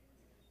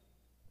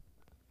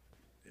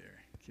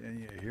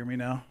Can you hear me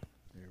now?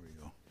 There we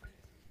go.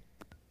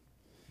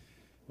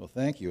 Well,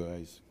 thank you.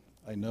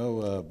 I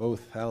know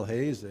both Hal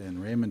Hayes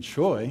and Raymond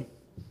Choi,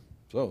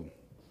 so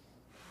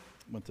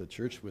went to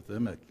church with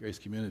them at Grace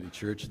Community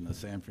Church in the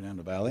San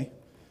Fernando Valley.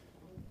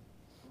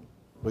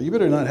 Well, you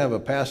better not have a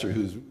pastor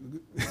who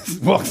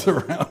walks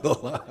around a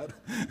lot.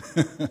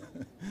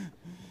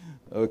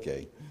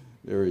 Okay,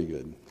 very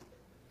good.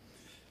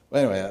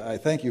 Well, anyway, I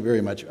thank you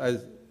very much.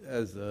 As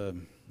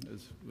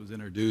was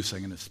introduced, I'm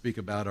going to speak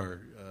about our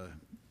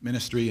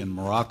ministry in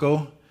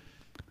Morocco.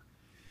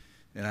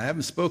 And I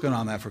haven't spoken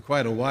on that for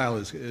quite a while.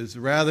 It's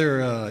a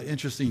rather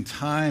interesting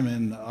time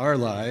in our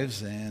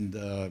lives and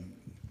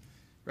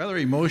rather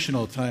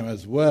emotional time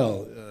as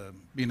well.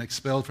 Being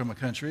expelled from a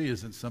country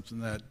isn't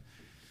something that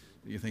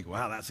you think,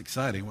 wow, that's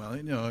exciting. Well,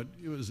 you know,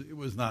 it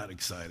was not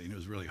exciting. It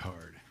was really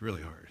hard.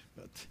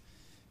 But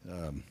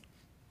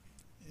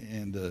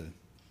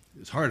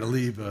it's hard to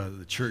leave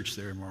the church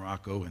there in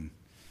Morocco, and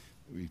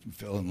we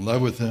fell in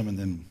love with him, and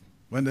then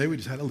one day we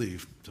just had to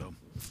leave. So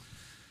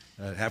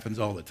it happens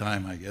all the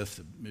time, I guess,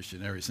 to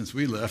missionaries. Since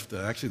we left,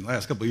 actually in the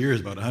last couple of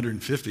years, about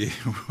 150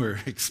 were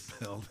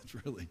expelled. It's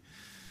really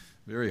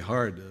very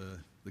hard.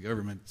 The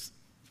government,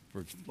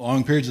 for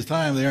long periods of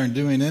time, they aren't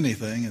doing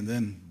anything, and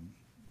then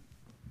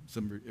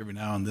every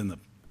now and then the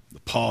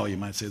paw, you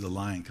might say, the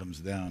line comes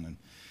down. And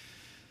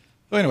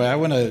so anyway,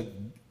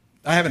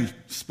 I haven't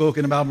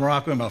spoken about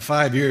Morocco in about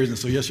 5 years, and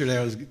so yesterday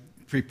I was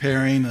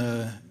preparing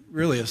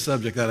really a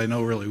subject that I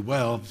know really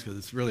well because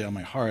it's really on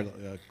my heart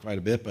quite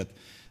a bit, but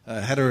I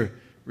had to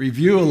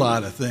review a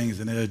lot of things,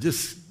 and it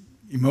just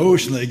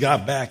emotionally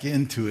got back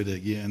into it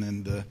again.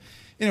 And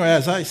anyway,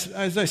 as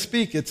I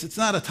speak, it's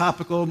not a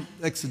topical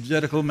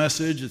exegetical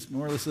message. It's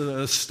more or less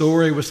a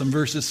story with some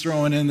verses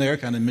thrown in there,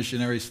 kind of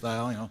missionary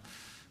style. You know,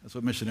 that's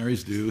what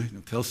missionaries do. You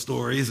know, tell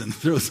stories and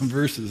throw some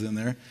verses in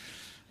there.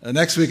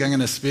 Next week I'm going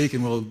to speak,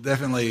 and we'll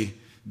definitely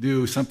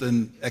do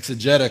something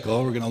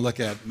exegetical. We're going to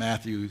look at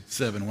Matthew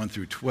 7, 1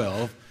 through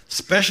 12,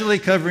 especially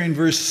covering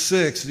verse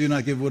 6, do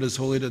not give what is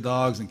holy to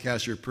dogs and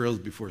cast your pearls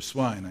before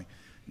swine. I'm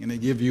going to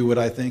give you what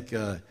I think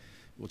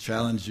will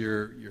challenge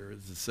your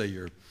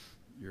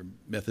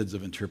methods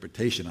of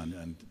interpretation,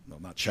 well,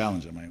 not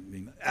challenge them, I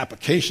mean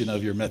application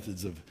of your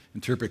methods of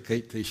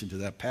interpretation to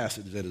that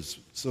passage that is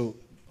so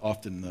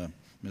often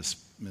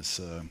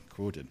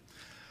misquoted.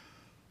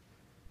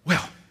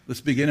 Well, let's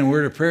begin in a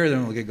word of prayer,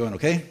 then we'll get going,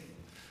 okay?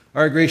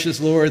 Our gracious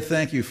Lord,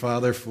 thank you,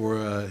 Father,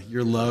 for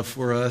your love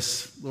for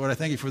us. Lord, I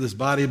thank you for this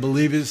body of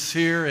believers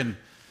here and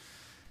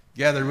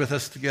gathered with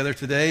us together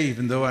today,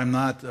 even though I'm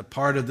not a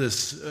part of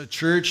this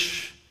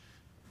church.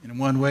 In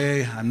one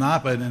way, I'm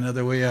not, but in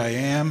another way, I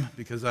am,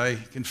 because I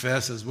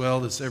confess as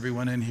well as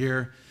everyone in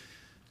here,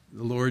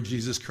 the Lord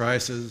Jesus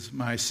Christ is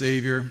my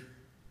Savior.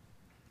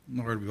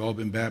 Lord, we've all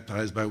been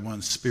baptized by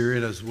one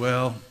Spirit as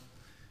well,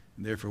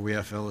 and therefore we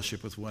have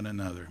fellowship with one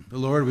another. But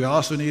Lord, we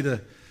also need to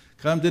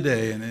come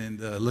today and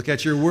look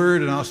at your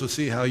word and also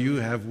see how you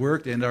have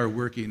worked and are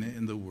working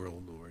in the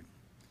world, Lord.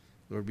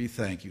 Lord, we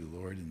thank you,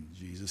 Lord, in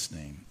Jesus'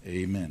 name.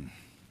 Amen.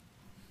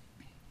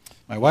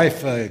 My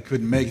wife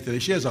couldn't make it today.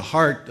 She has a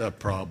heart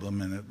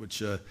problem,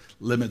 which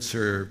limits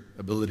her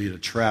ability to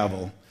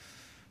travel.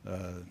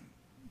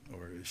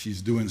 Or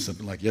she's doing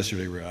something like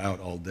yesterday, we were out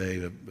all day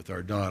with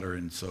our daughter,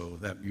 and so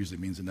that usually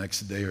means the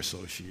next day or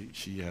so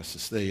she has to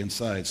stay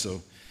inside.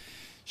 So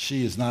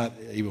she is not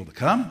able to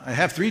come. I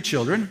have 3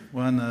 children.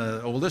 One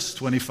oldest,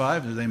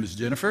 25, his name is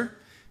Jennifer,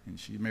 and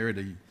she married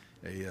a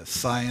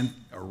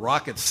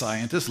rocket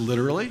scientist,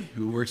 literally,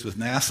 who works with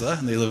NASA,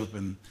 and they live up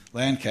in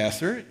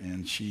Lancaster,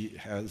 and she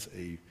has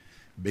a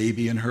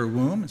baby in her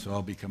womb, and so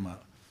I'll become a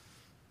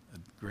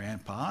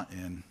grandpa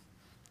in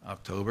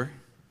October.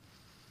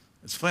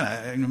 It's funny,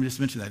 I'm just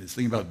mentioning that, it's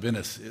thinking about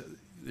Venice.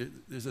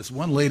 There's this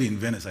one lady in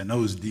Venice I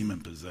know is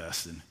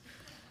demon-possessed, and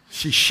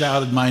she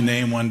shouted my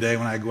name one day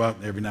when I go out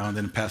every now and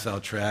then and pass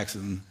out tracts.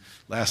 And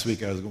last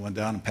week I was going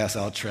down and pass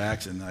out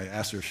tracts, and I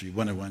asked her if she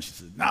wanted one. She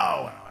said,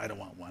 no, I don't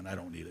want one. I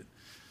don't need it.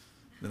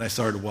 Then I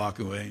started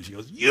walking away, and she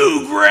goes,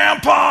 you,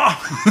 Grandpa!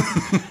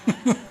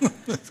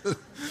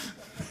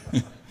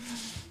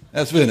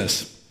 That's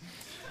Venice.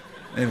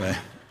 Anyway,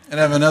 and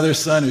I have another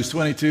son who's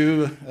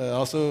 22,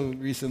 also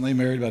recently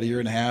married about a year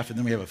and a half, and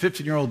then we have a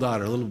 15-year-old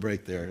daughter, a little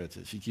break there.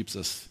 She keeps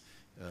us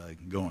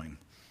going.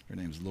 Her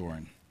name's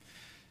Lauren.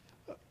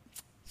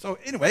 So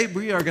anyway,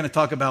 we are going to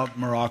talk about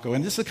Morocco.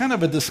 And just a kind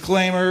of a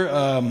disclaimer,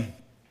 I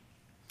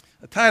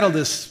titled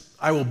this,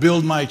 I Will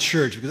Build My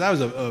Church, because that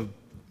was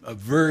a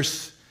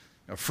verse,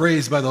 a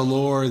phrase by the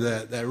Lord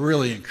that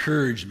really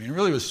encouraged me and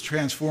really was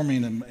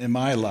transforming in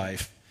my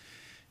life.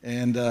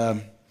 And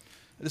I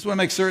just want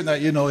to make certain that,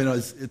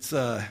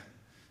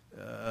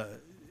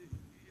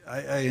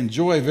 I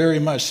enjoy very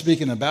much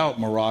speaking about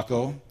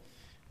Morocco.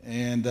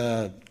 And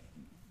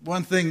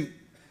one thing,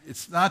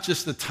 it's not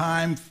just the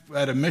time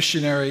at a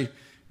missionary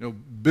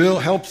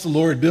helps the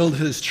Lord build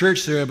his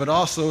church there, but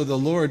also the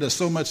Lord does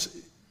so much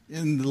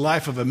in the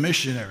life of a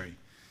missionary.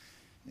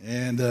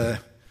 And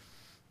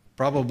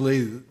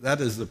probably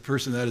that is the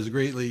person that is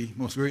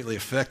most greatly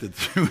affected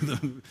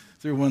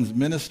through one's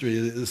ministry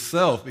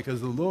itself,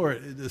 because the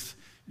Lord just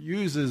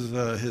uses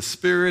His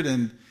Spirit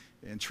and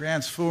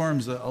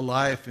transforms a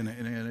life in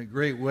a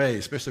great way,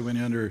 especially when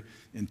you're under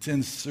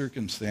intense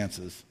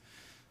circumstances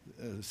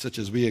such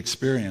as we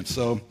experience.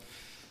 So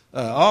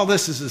all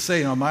this is to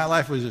say, my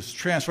life was just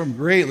transformed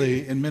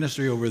greatly in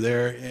ministry over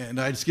there, and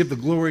I just give the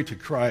glory to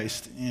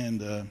Christ.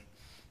 And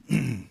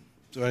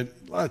so a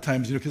lot of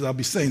times, because I'll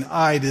be saying,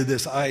 I did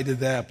this, I did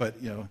that, but,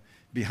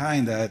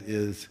 behind that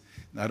is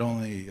not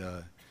only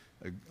a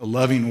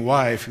loving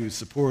wife who's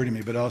supporting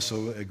me, but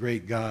also a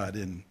great God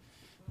in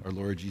our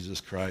Lord Jesus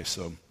Christ.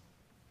 So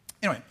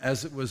anyway,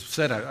 as it was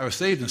said, I was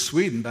saved in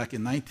Sweden back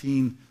in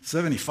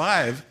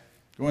 1975,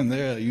 going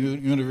there at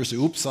University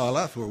of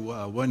Uppsala for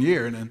 1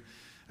 year. And then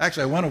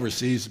actually I went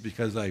overseas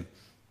because I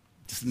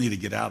just needed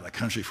to get out of the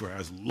country where I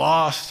was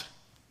lost.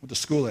 Went to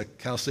school at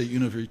Cal State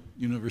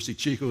University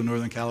Chico in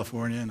Northern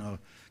California,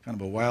 kind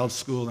of a wild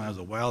school, and I was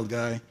a wild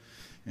guy.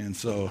 And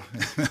so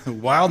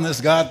wildness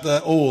got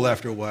old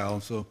after a while.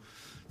 So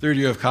third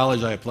year of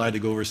college, I applied to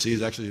go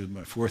overseas. Actually, it was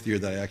my fourth year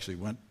that I actually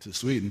went to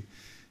Sweden.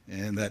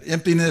 And that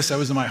emptiness that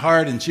was in my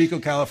heart in Chico,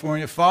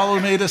 California,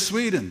 followed me to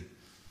Sweden.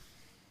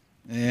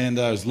 And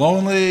I was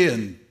lonely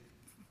and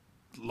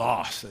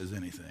lost as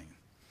anything.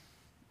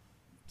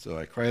 So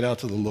I cried out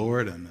to the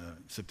Lord on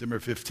September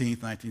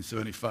 15th,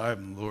 1975,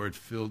 and the Lord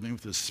filled me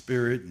with His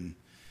Spirit.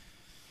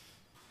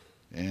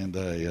 And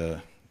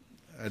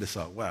I just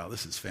thought, wow,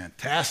 this is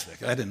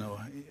fantastic. I didn't know.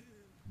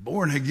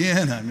 Born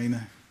again, I mean,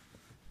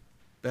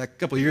 back a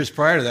couple of years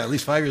prior to that, at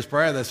least 5 years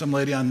prior to that, some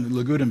lady on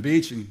Laguna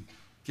Beach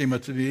came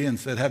up to me and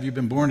said, have you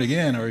been born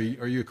again? Or are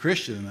you a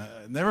Christian?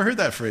 I never heard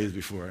that phrase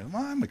before.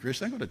 Well, I'm a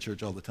Christian. I go to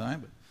church all the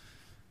time. But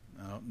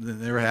no, it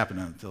never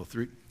happened until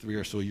three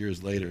or so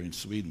years later in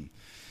Sweden.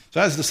 So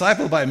I was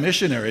discipled by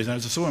missionaries, and I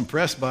was so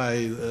impressed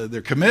by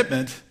their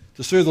commitment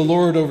to serve the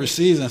Lord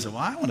overseas. And I said,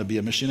 well, I want to be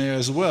a missionary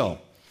as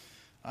well.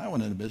 I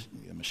want to be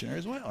a missionary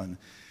as well. And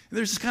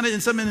there's just kind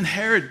of something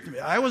inherent.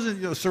 I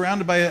wasn't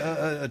surrounded by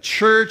a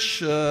church.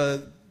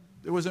 There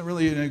wasn't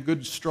really a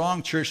good,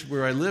 strong church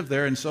where I lived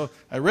there. And so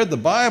I read the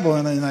Bible,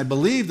 and I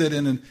believed it.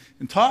 And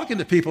in talking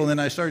to people, and then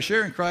I started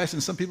sharing Christ,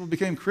 and some people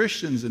became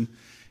Christians, and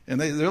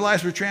their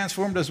lives were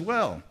transformed as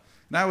well.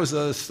 And I was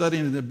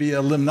studying to be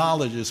a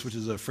limnologist, which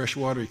is a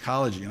freshwater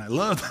ecology. And I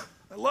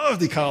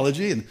loved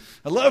ecology, and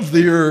I loved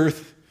the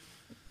earth.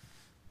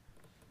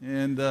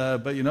 And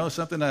but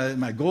something.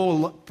 My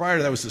goal prior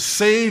to that was to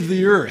save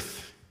the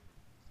earth.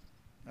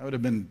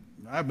 I've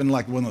been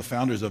like one of the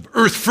founders of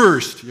Earth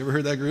First. You ever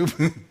heard that group?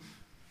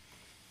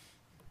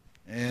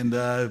 And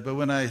but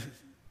when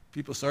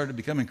people started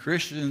becoming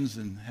Christians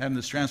and having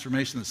this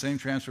transformation, the same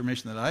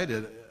transformation that I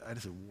did, I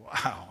just said,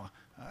 wow,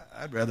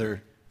 I'd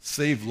rather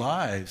save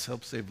lives,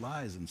 help save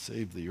lives, than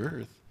save the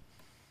earth,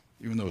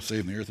 even though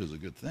saving the earth is a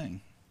good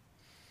thing.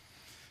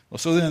 Well,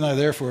 so then I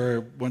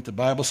therefore went to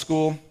Bible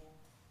school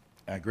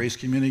at Grace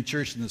Community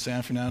Church in the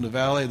San Fernando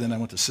Valley. Then I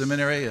went to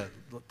seminary. A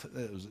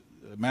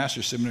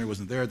master's seminary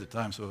wasn't there at the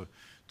time, so I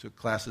took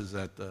classes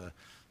at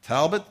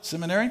Talbot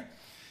Seminary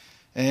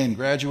and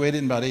graduated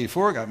in about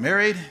 84, got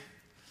married.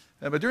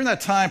 But during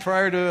that time,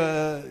 prior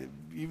to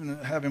even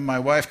having my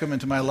wife come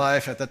into my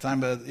life, at that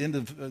time, at the end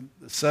of the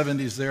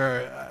 70s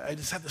there, I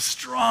just had this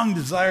strong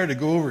desire to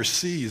go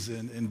overseas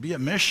and be a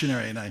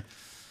missionary. And in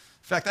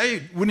fact,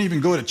 I wouldn't even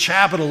go to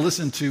chapel to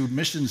listen to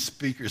mission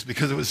speakers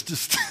because it was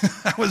just,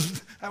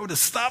 I would have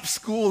stopped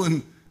school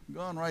and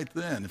gone right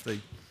then if they,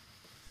 it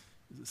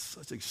was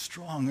such a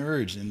strong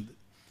urge.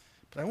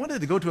 But I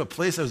wanted to go to a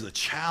place that was a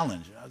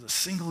challenge. I was a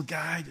single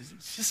guy.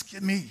 Just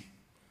give me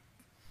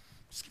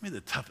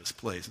the toughest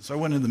place. And so I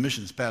went into the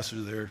missions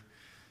pastor there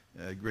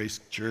at Grace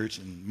Church,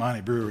 and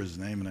Monty Brewer was his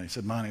name, and I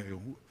said, Monty,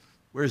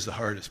 where's the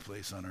hardest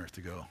place on earth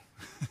to go?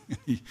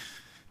 He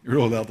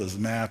rolled out this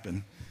map,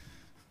 and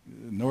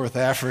North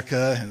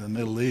Africa and the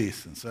Middle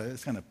East. And so I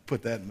just kind of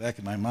put that back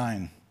in my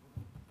mind.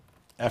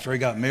 After I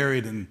got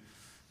married and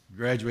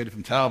graduated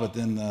from Talbot,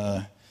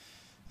 then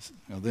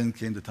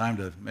came the time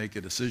to make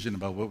a decision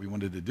about what we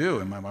wanted to do.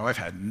 And my wife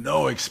had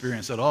no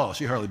experience at all.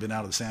 She'd hardly been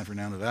out of the San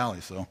Fernando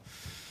Valley. So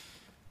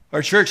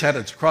our church had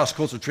a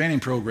cross-cultural training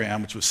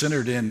program, which was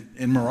centered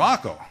in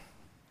Morocco,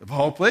 of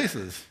all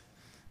places.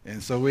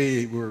 And so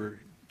we were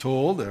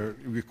told or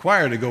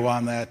required to go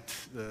on that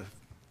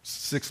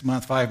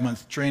 6-month,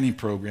 5-month training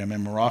program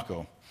in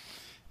Morocco.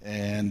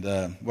 And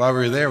while we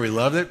were there, we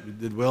loved it. We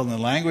did well in the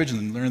language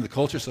and learned the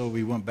culture, so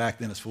we went back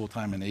then as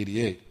full-time in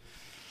 88.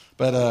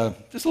 But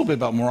just a little bit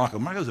about Morocco.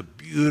 Morocco is a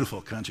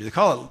beautiful country. They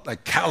call it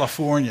like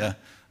California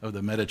of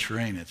the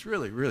Mediterranean. It's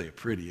really, really a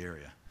pretty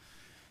area.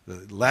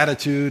 The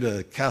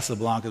latitude,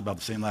 Casablanca is about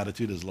the same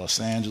latitude as Los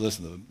Angeles.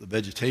 The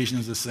vegetation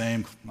is the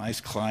same, nice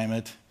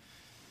climate.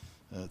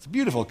 It's a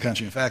beautiful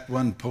country. In fact,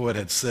 one poet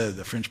had said,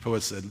 the French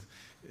poet said,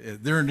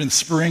 they're in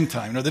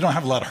springtime. They don't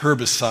have a lot of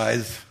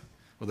herbicides.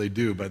 Well, they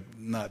do, but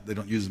they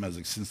don't use them as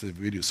extensively as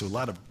we do. So a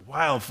lot of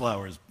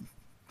wildflowers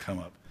come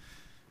up.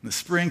 In the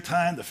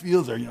springtime, the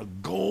fields are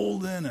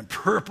golden and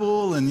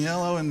purple and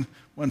yellow. And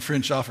One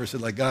French author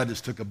said, like God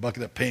just took a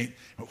bucket of paint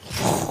and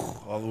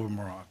all over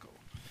Morocco.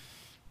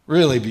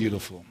 Really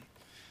beautiful.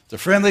 It's a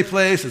friendly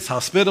place. It's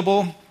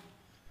hospitable,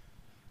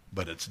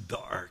 but it's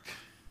dark.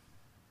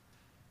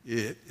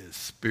 It is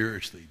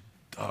spiritually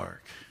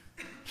dark.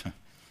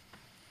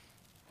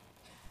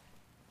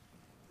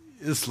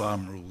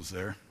 Islam rules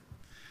there.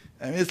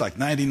 I mean, it's like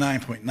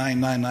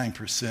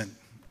 99.999%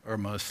 are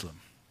Muslim.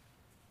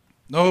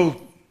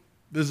 No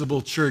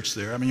visible church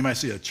there. I mean, you might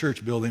see a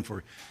church building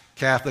for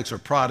Catholics or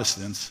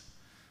Protestants,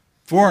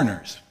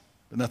 foreigners,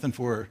 but nothing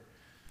for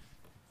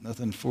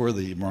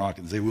the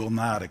Moroccans. They will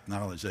not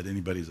acknowledge that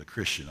anybody's a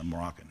Christian, a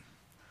Moroccan.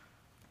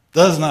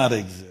 Does not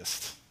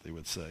exist, they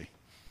would say.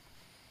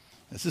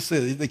 Let's just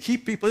say they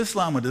keep people,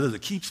 Islam, what it does,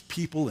 it keeps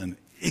people in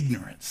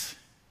ignorance.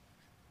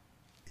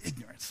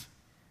 Ignorance.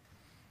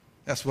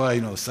 That's why,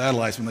 the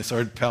satellites, when they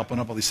started popping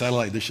up all these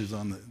satellite dishes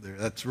on there,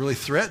 that's really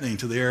threatening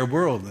to the Arab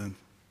world, and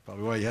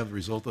probably why you have the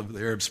result of the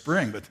Arab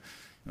Spring. But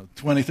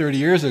 20, 30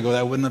 years ago,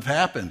 that wouldn't have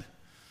happened.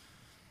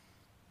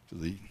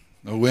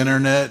 No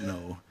internet,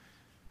 no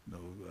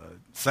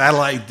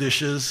satellite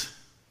dishes.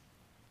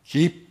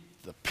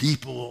 Keep the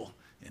people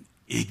in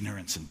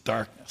ignorance and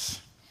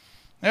darkness.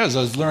 As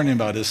I was learning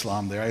about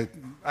Islam there,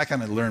 I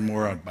kind of learned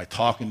more by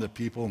talking to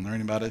people and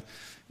learning about it.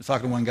 I was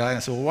talking to one guy, and I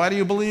said, well, why do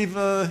you believe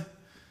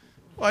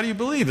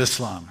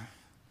Islam?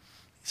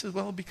 He says,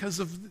 well, because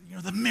of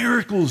the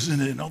miracles in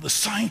it and all the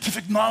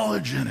scientific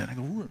knowledge in it. I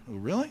go, oh,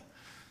 really?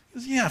 He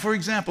goes, yeah, for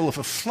example, if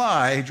a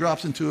fly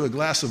drops into a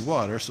glass of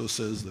water, so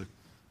says the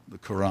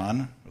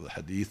Quran or the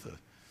Hadith,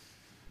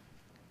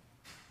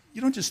 you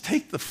don't just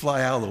take the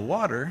fly out of the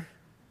water.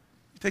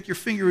 You take your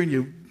finger and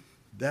you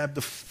dab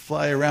the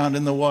fly around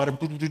in the water,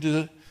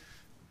 then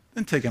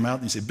take him out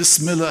and you say,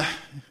 Bismillah,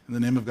 in the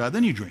name of God,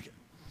 then you drink it.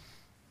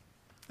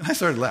 And I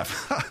started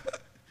laughing.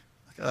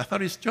 I thought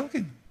he was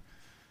joking.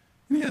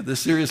 And he had this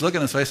serious look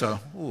on his face.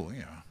 Oh,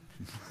 yeah.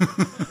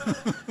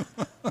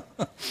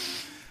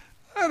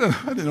 I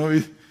didn't know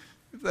if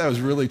that was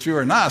really true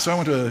or not. So I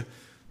went to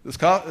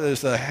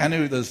there's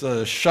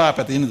a shop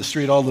at the end of the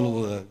street. All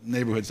little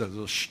neighborhoods have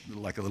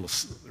like a little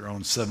their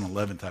own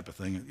 7-Eleven type of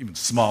thing, even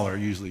smaller,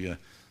 usually a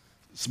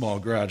small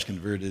garage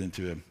converted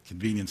into a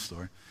convenience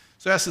store.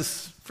 So I asked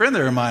this friend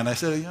of mine, I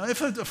said, if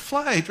a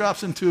fly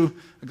drops into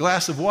a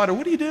glass of water,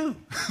 what do you do?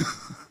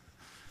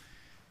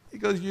 He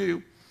goes,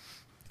 you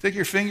take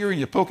your finger and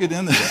you poke it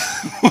in the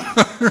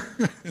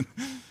water, and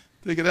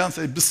take it out and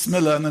say,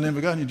 Bismillah, in the name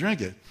of God, and you drink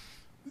it.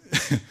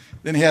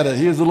 Then he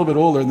was a little bit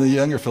older than the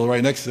younger fellow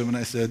right next to him, and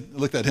I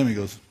looked at him, he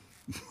goes,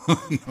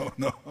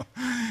 no.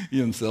 He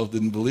himself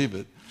didn't believe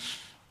it.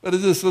 But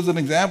this was an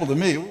example to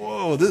me.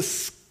 Whoa,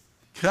 this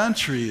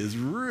country is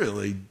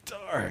really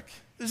dark.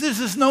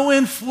 There's no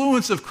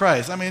influence of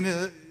Christ. I mean,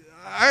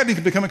 I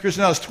didn't become a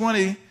Christian when I was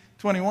 20,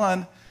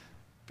 21.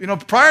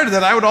 Prior to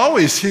that, I would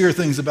always hear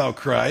things about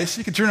Christ.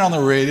 You could turn on the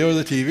radio or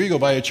the TV, go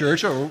by a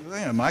church, or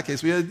in my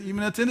case, we had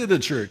even attended a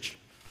church.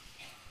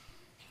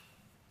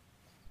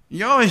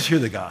 You always hear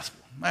the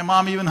gospel. My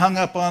mom even hung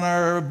up on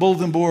our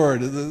bulletin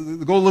board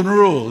the golden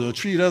rule: to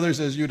treat others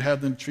as you'd have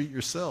them treat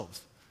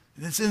yourselves.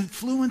 And it's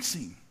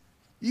influencing.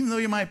 Even though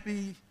you might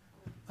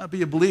not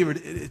be a believer,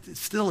 it's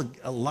still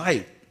a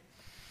light.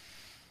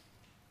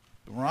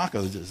 But Morocco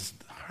is just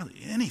hardly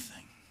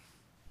anything.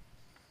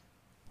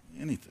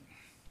 Anything.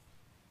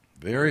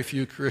 Very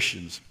few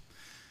Christians.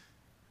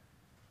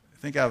 I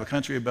think out of a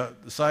country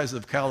about the size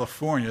of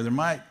California, there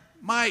might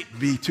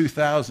be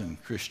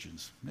 2,000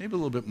 Christians. Maybe a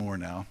little bit more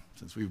now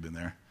since we've been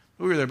there.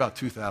 But we were there about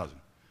 2,000.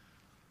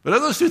 But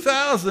of those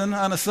 2,000,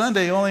 on a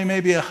Sunday, only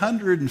maybe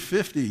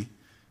 150,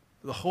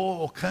 the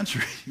whole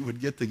country would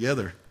get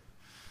together.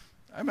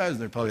 I imagine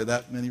there are probably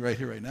that many right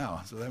here, right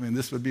now. So,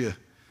 this would be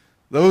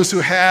those who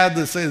had, I'll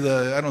use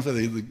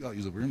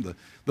the word,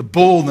 the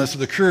boldness or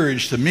the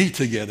courage to meet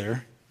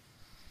together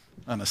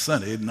on a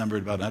Sunday, it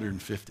numbered about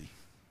 150.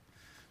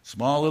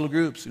 Small little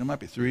groups, might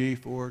be 3,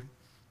 4,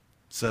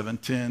 7,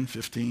 10,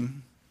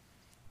 15.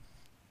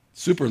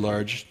 Super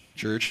large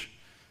church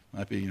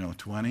might be,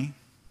 20,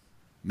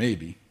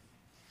 maybe.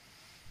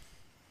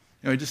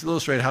 Just to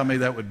illustrate how many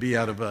that would be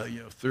out of,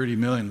 30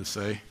 million, let's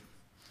say.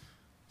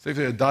 Say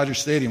if Dodger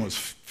Stadium was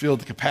filled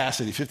to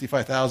capacity,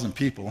 55,000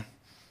 people.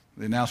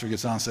 The announcer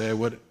gets on and says,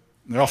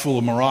 they're all full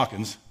of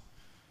Moroccans.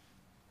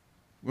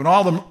 When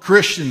all the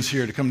Christians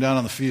here to come down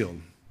on the field,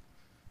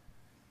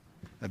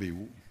 that'd be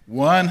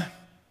 1.5.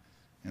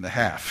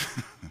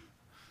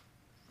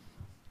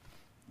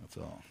 That's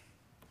all.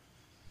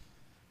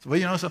 So,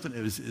 well, something?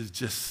 It was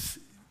just,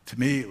 to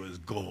me, it was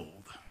gold.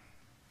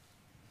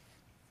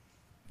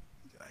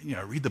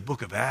 I read the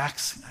book of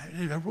Acts.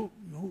 I wrote,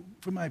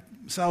 for my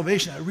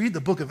salvation, I read the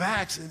book of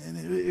Acts, and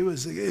it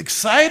was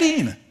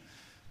exciting.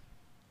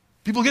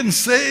 People getting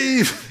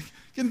saved,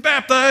 getting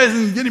baptized,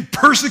 and getting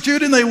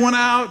persecuted, and they went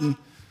out and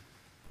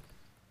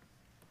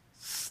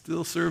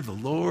still serve the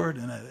Lord,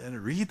 and I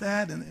read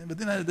that, but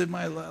then I did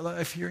my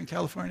life here in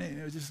California, and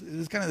it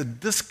was kind of a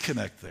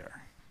disconnect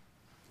there.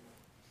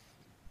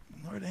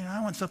 Lord,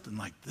 I want something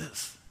like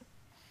this.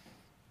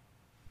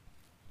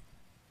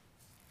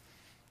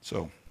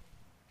 So,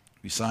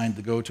 We signed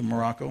to go to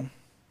Morocco.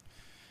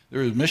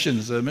 There was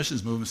missions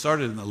movement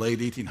started in the late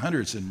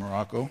 1800s in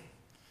Morocco.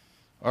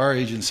 Our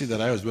agency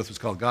that I was with was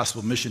called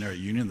Gospel Missionary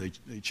Union.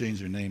 They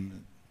changed their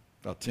name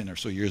about 10 or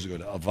so years ago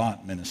to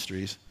Avant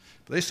Ministries.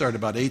 But they started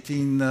about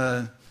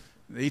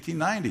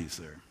 1890s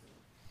there.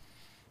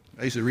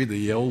 I used to read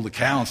the old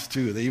accounts,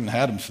 too. They even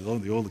had them still,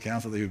 the old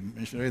accounts of the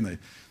missionary. And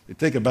they'd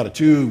take about a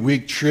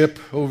 2-week trip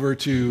over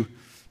to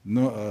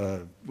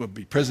what would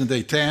be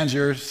present-day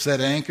Tangier,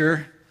 set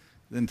anchor,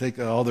 then take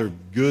all their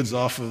goods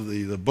off of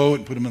the boat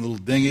and put them in a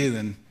little dinghy,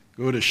 then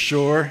go to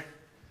shore,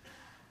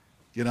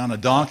 get on a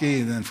donkey,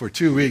 and then for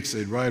 2 weeks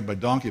they'd ride by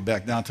donkey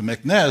back down to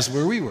Meknès,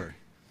 where we were.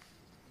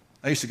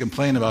 I used to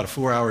complain about a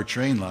 4-hour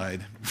train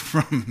ride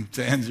from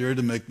Tangier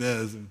to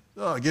Meknès.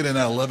 I get in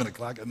at 11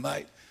 o'clock at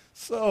night.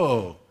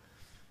 And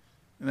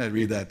I'd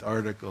read that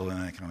article,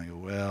 and I kind of go,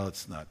 well,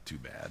 it's not too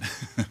bad.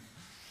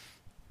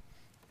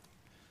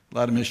 A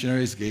lot of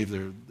missionaries gave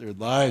their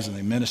lives, and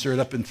they ministered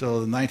up until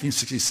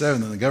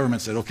 1967, and the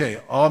government said,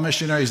 okay, all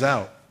missionaries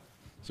out.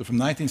 So from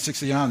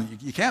 1960 on,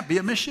 you can't be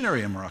a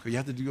missionary in Morocco. You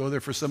have to go there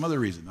for some other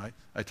reason.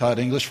 I taught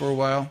English for a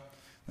while,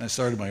 and I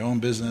started my own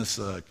business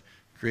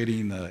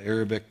creating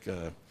Arabic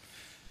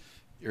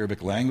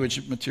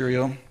language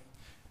material.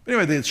 But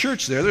anyway, the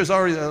church there's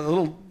already a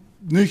little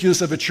nucleus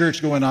of a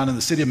church going on in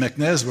the city of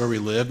Meknès where we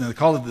lived, and they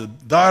called it the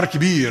Dar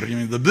Kibir.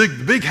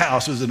 The big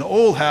house. It was an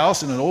old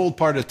house in an old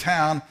part of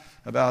town,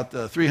 about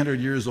 300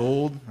 years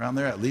old, around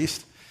there at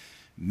least.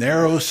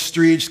 Narrow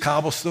streets,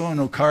 cobblestone,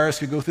 no cars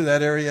could go through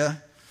that area.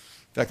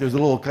 In fact, there's a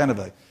little kind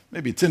of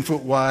maybe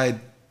 10-foot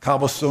wide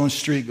cobblestone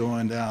street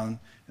going down,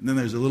 and then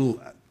there's a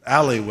little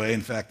alleyway.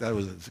 In fact,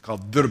 it's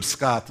called Durb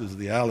Skat is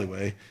the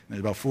alleyway. And there's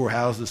about 3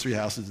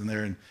 houses in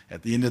there, and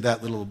at the end of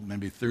that little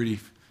maybe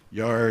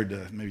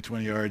 30-yard, maybe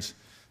 20 yards,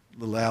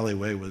 little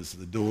alleyway was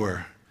the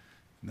door,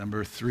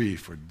 number 3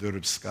 for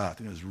Durb Skat.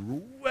 And it was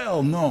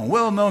well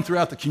known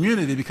throughout the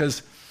community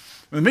because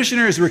when the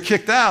missionaries were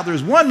kicked out, there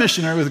was one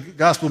missionary with the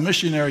Gospel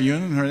Missionary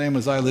Union. Her name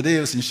was Isla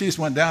Davis, and she just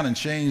went down and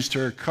changed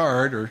her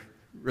card, or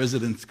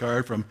residence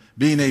card, from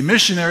being a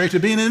missionary to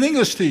being an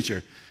English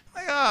teacher.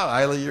 Like, oh,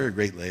 Isla, you're a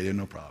great lady,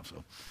 no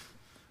problem.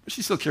 But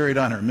she still carried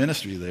on her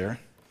ministry there.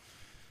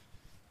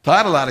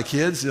 Taught a lot of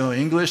kids,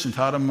 English, and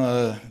taught them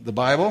the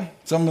Bible.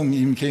 Some of them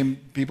even became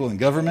people in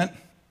government.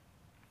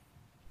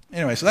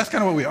 Anyway, so that's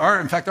kind of what we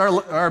are. In fact,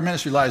 our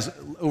ministry lives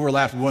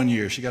overlapped 1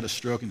 year. She got a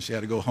stroke and she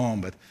had to go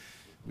home, but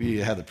we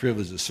had the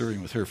privilege of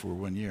serving with her for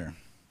 1 year.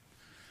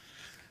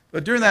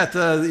 But during that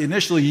the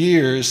initial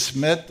years,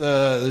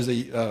 there's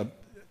a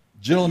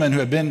gentleman who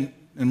had been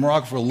in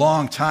Morocco for a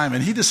long time,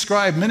 and he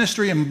described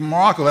ministry in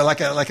Morocco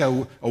like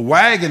a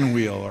wagon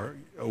wheel, or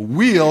a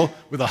wheel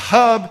with a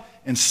hub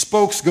and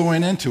spokes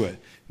going into it.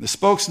 The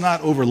spokes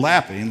not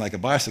overlapping like a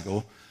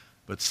bicycle,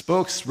 but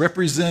spokes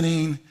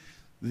representing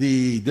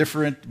the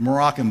different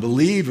Moroccan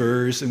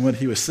believers. And what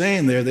he was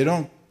saying there, they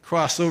don't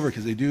cross over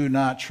because they do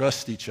not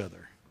trust each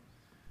other.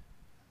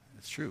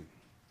 It's true.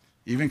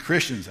 Even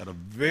Christians had a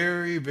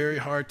very, very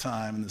hard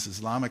time in this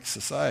Islamic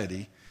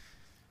society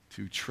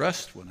to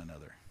trust one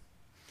another.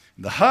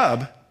 The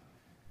hub,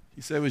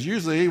 he said,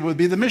 would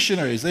be the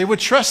missionaries. They would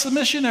trust the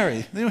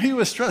missionary. He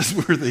was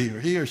trustworthy, or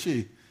he or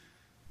she.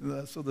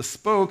 So the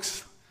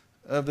spokes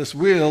of this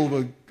wheel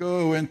would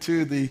go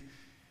into the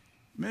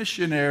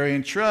missionary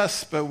and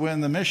trust, but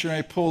when the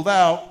missionary pulled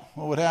out,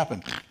 what would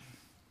happen?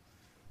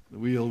 The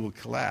wheel would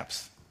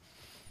collapse.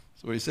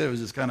 So what he said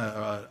was this kind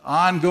of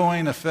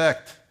ongoing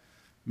effect.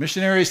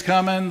 Missionaries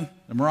coming,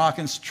 the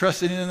Moroccans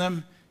trusting in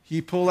them,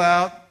 he pulled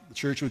out, the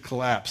church would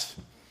collapse.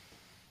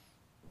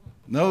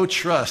 No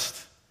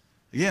trust.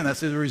 Again,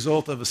 that's the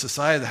result of a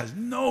society that has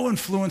no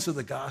influence of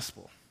the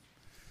gospel.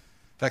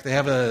 In fact, they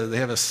have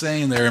a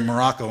saying there in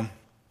Morocco,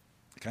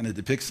 kind of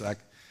depicts that.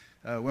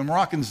 When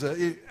Moroccans,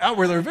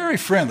 outward, they're very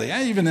friendly,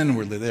 and even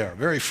inwardly they are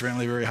very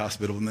friendly, very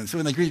hospitable. And so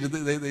when they greet you,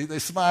 they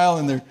smile,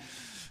 and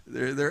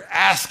they're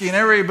asking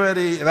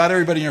everybody about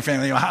everybody in your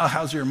family.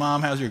 How's your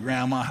mom? How's your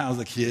grandma? How's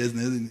the kids?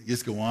 And they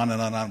just go on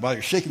and on and on while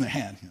you're shaking their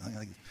hand.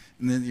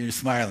 And then you're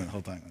smiling the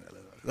whole time.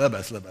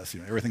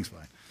 Labas, everything's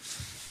fine.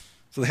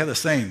 So they have the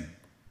saying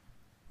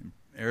in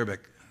Arabic,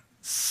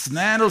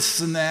 Snan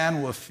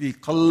al-Sinan wa fi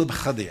qalb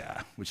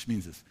khadi'a, which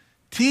means this,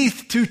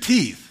 teeth to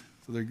teeth.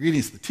 So their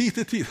greetings, the teeth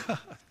to teeth.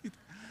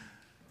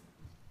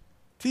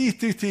 Teeth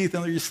to teeth,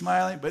 and you're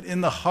smiling, but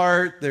in the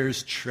heart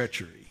there's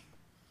treachery.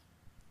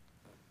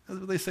 That's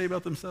what they say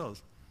about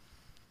themselves.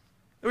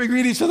 We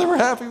greet each other, we're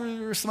happy,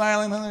 we're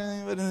smiling,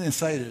 but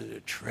inside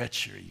there's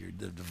treachery. You're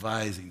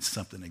devising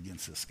something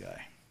against this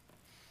guy.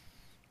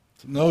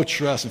 So no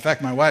trust. In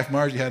fact, my wife,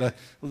 Margie, had a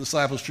little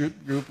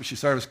discipleship group. She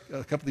started with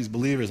a couple of these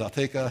believers,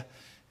 Alteca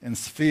and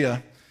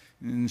Sophia,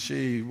 and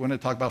she wanted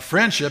to talk about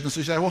friendship, and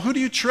so she said, well, who do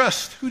you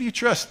trust? Who do you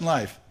trust in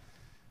life?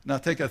 And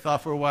Alteca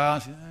thought for a while,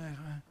 and she said,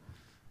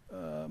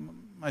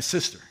 my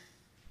sister.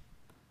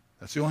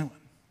 That's the only one.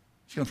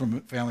 She comes from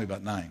a family of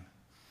about 9.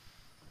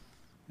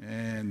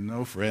 And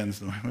no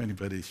friends, no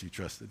anybody she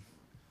trusted.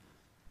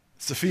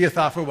 Sophia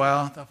thought for a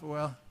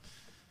while.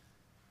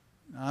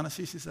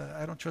 Honestly, she said,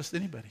 I don't trust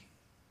anybody.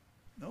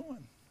 No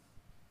one.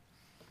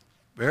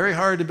 Very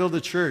hard to build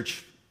a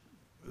church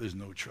where there's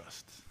no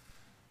trust.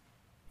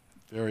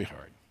 Very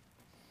hard.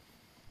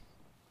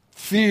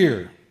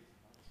 Fear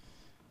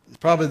is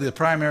probably the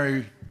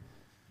primary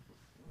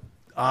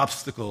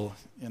obstacle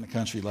in a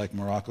country like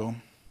Morocco.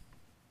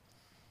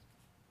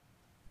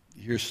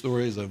 You hear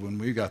stories of when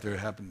we got there, it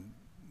happened,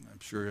 I'm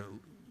sure, a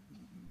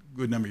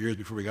good number of years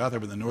before we got there,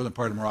 but in the northern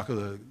part of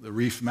Morocco, the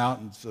Rif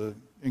Mountains,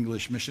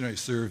 English missionary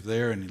served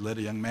there, and he led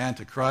a young man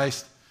to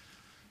Christ.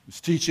 He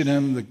was teaching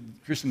him the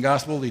Christian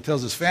gospel. He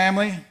tells his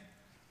family.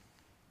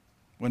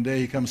 One day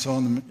he comes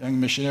home, the young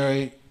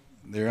missionary,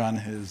 there on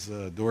his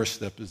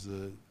doorstep is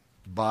the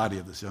body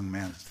of this young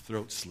man, his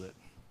throat slit,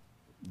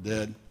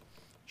 dead.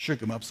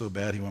 Shook him up so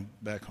bad he went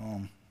back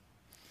home.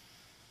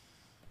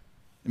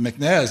 In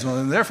Meknès, well,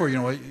 and therefore,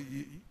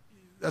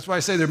 that's why I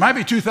say there might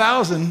be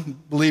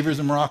 2,000 believers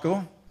in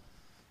Morocco.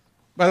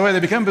 By the way, they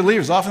become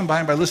believers often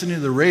by listening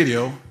to the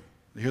radio.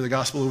 They hear the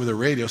gospel over the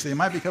radio, so they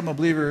might become a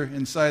believer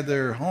inside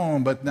their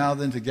home, but now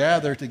then to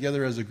gather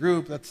together as a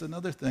group, that's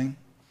another thing.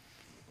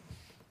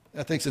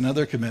 That takes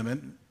another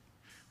commitment.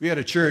 We had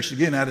a church,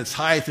 again, at its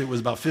height, it was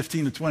about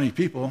 15 to 20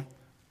 people.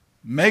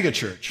 Mega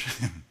church.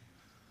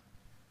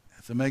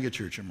 It's a mega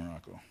church in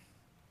Morocco.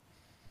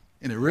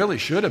 And it really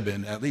should have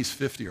been at least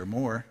 50 or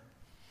more.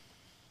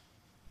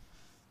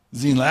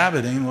 Zine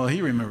Labadin, well,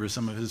 he remembers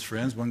some of his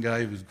friends. One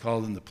guy was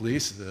called in the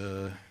police,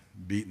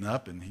 beaten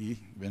up, and he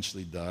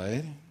eventually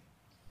died.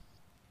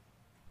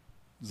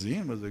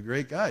 Zine was a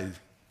great guy.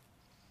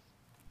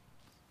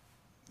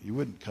 He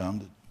wouldn't come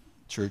to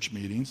church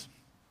meetings.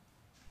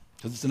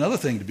 Because it's another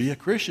thing to be a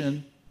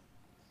Christian,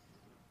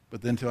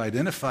 but then to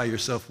identify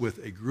yourself with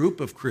a group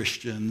of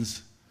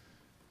Christians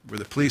where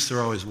the police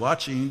are always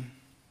watching.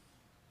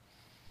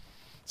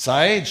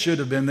 Saeed should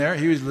have been there.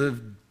 He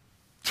lived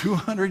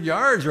 200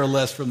 yards or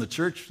less from the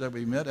church that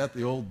we met at,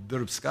 the old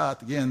Durb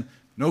Scott. Again,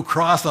 no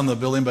cross on the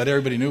building, but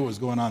everybody knew what was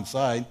going on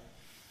inside.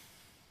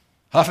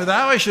 Hafid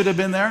Awi should have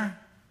been there,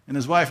 and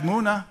his wife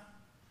Muna.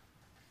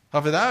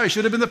 Hafid Awi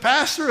should have been the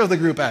pastor of the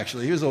group,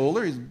 actually. He was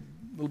older. He's a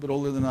little bit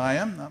older than I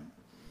am.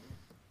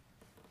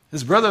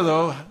 His brother,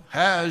 though,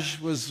 Haj,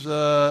 was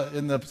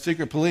in the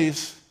secret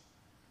police.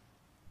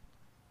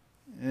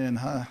 And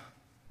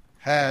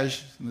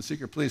Haj, and the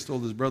secret police,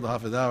 told his brother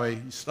Hafid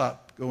Awi,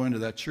 stop going to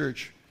that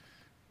church.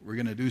 We're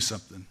going to do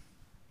something.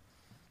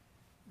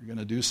 We're going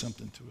to do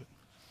something to it.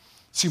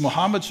 See,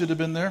 Muhammad should have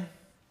been there.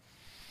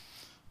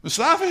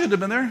 Mustafa should have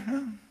been there.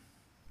 Yeah.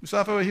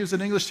 Mustafa, he was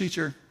an English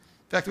teacher.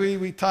 In fact,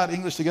 we taught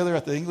English together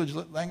at the English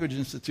Language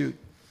Institute.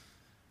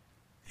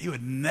 He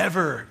would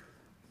never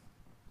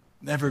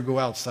go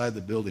outside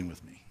the building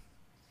with me.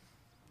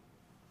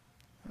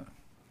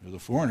 There's a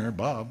foreigner,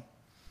 Bob,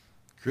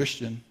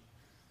 Christian.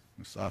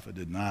 Mustafa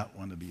did not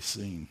want to be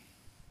seen.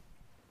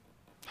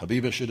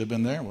 Habiba should have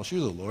been there. Well, she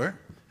was a lawyer,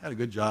 had a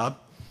good job.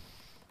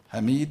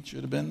 Hamid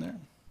should have been there.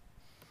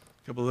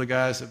 A couple of the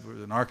guys that were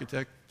an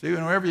architect. See,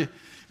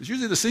 it's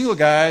usually the single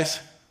guys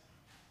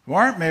who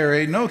aren't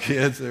married, no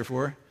kids,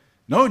 therefore,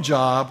 no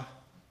job.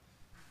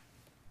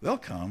 They'll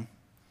come.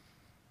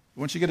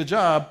 Once you get a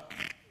job,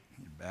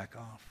 you back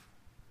off.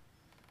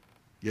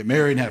 Get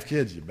married and have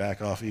kids, you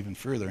back off even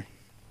further.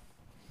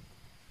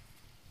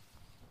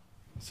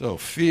 So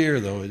fear,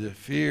 though,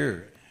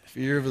 fear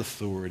of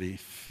authority,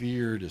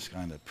 fear just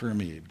kind of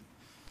permeated.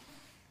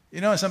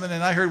 Something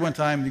that I heard one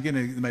time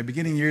in my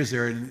beginning years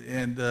there,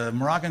 and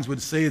Moroccans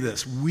would say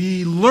this: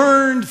 we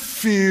learned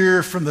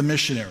fear from the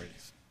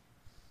missionaries.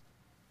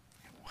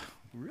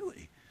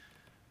 Really?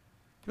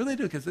 Really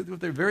do, because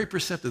they're very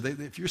perceptive.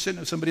 If you're sitting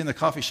with somebody in the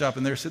coffee shop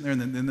and they're sitting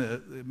there and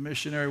the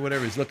missionary,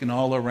 whatever, is looking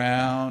all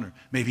around, or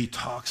maybe he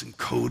talks in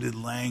coded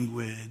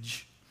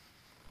language,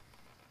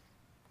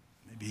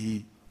 maybe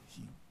he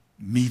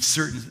meets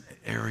certain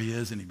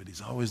areas, but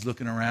he's always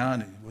looking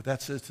around. And what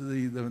that says to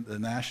the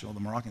national, the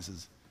Moroccan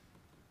says,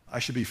 I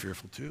should be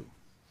fearful too.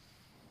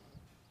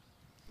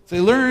 So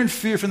they learned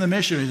fear from the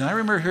missionaries. And I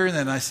remember hearing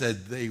that, and I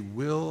said, they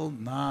will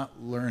not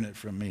learn it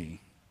from me.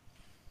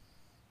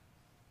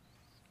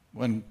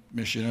 One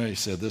missionary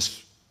said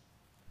this: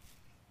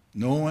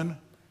 no one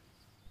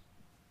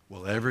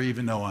will ever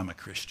even know I'm a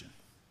Christian.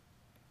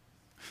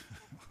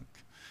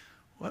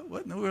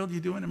 What in the world are you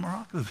doing in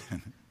Morocco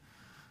then?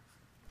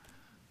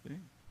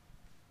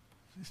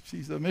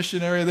 She's a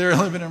missionary there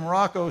living in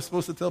Morocco,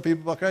 supposed to tell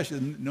people about Christ.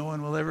 No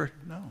one will ever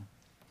know.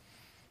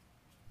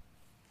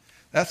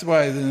 That's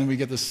why then we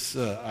get this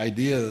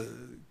idea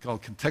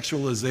called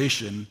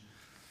contextualization.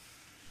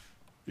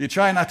 You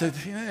try not to,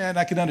 and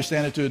I can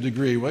understand it to a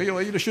degree. Well,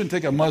 you shouldn't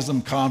take a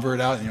Muslim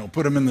convert out and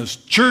put him in this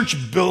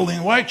church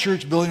building, white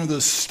church building with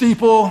a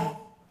steeple.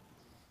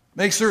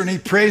 Make certain he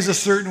prays a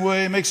certain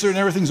way. Make certain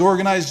everything's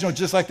organized,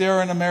 just like they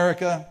are in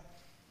America.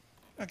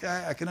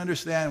 Okay, I can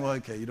understand. Well,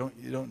 okay, you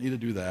don't need to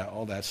do that,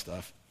 all that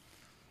stuff.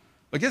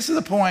 But it gets to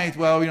the point.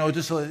 Well,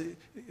 just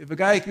if a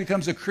guy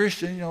becomes a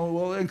Christian,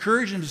 well,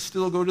 encourage him to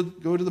still go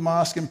to the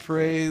mosque and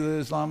pray the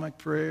Islamic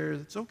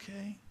prayers. It's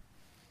okay.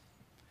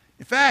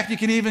 In fact, you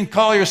can even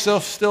call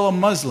yourself still a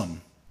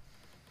Muslim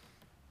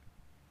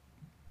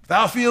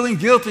without feeling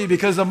guilty,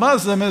 because a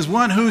Muslim is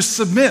one who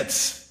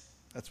submits.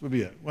 That would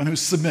be it. One who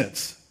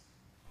submits.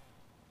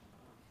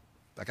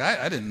 Like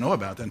I didn't know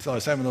about that until I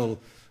was having a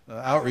little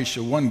outreach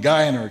to one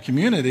guy in our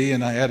community,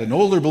 and I had an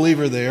older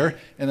believer there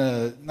and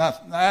a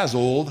not as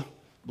old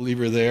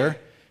believer there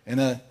and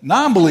a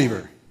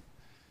non-believer.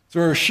 So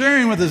we were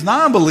sharing with this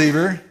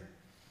non-believer,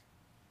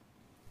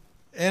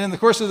 and in the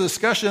course of the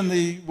discussion,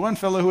 the one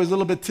fellow who was a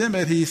little bit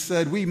timid, he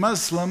said, "We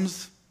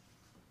Muslims,"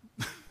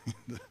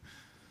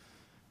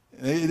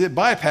 it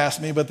bypassed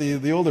me, but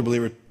the older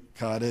believer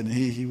caught it, and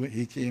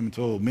he came and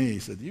told me, he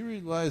said, "Do you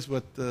realize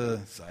what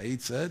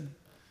Saeed said?"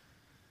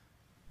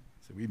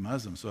 I said, "We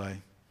Muslims." So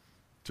I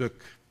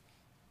took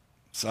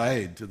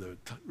Saeed to the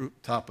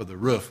top of the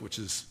roof, which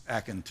is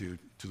akin to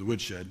the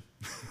woodshed.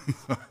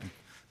 I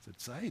said,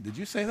 "Saeed, did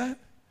you say that?"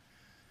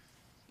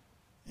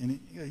 And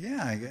he goes,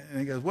 "Yeah." And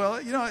he goes, "Well,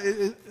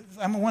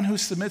 I'm the one who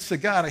submits to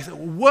God." I said,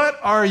 "What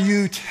are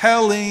you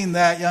telling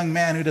that young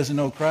man who doesn't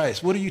know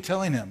Christ? What are you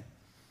telling him?"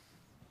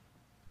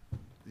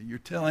 You're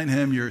telling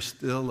him you're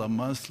still a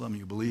Muslim,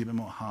 you believe in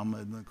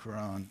Muhammad and the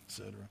Quran,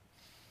 etc.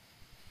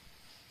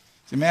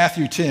 See,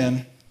 Matthew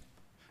 10,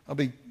 I'll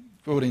be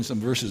quoting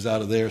some verses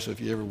out of there, so if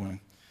you ever want to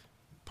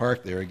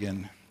park there,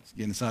 again,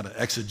 it's not an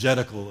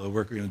exegetical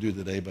work we're going to do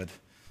today, but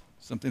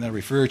something I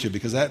refer to,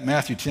 because that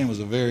Matthew 10 was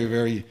a very,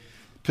 very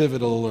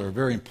pivotal or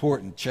very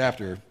important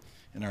chapter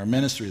in our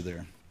ministry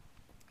there.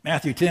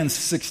 Matthew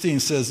 10:16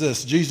 says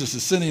this: Jesus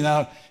is sending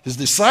out his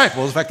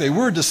disciples. In fact, they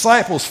were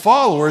disciples,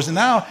 followers, and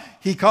now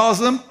he calls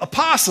them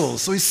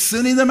apostles. So he's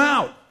sending them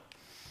out.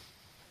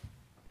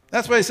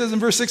 That's why he says in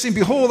verse 16,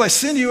 "Behold, I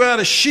send you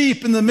out as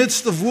sheep in the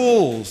midst of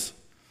wolves.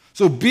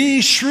 So be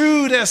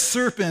shrewd as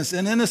serpents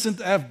and innocent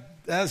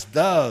as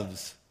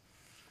doves."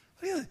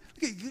 In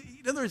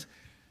other words,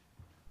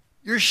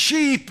 you're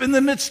sheep in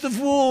the midst of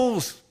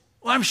wolves.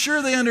 Well, I'm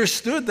sure they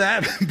understood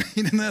that,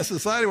 being in that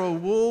society. Well,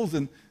 wolves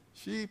and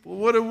sheep, well,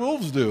 what do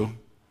wolves do?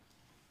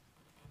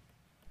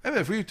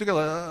 If we took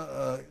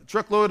a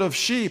truckload of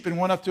sheep and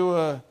went up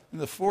to in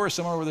the forest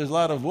somewhere where there's a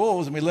lot of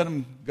wolves and we let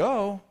them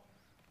go,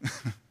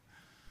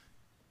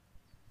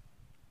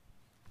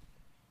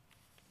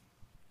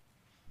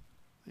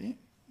 see?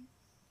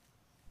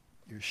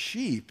 You're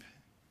sheep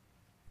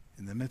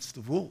in the midst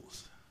of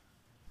wolves.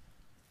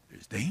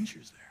 There's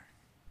dangers there.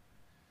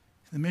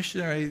 The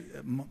missionary,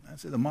 I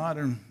say the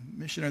modern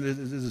missionary,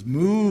 there's this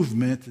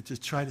movement to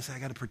just try to say, I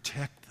got to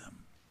protect them.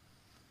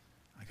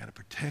 I got to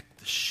protect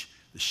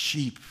the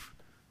sheep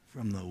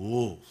from the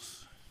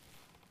wolves.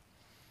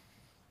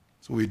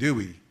 So what we do,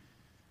 we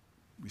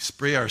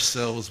spray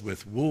ourselves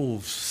with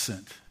wolves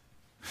scent.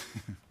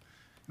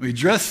 We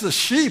dress the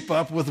sheep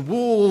up with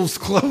wolves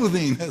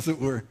clothing, as it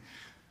were.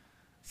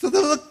 So they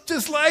look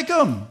just like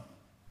them.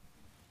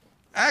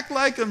 Act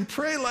like them,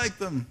 pray like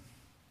them.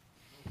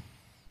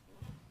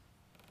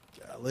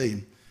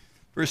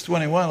 Verse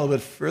 21, a little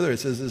bit further,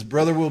 it says, "His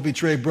brother will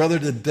betray brother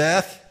to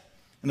death,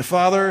 and the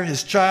father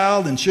his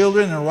child and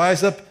children, and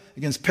rise up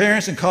against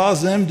parents and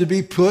cause them to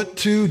be put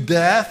to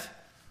death."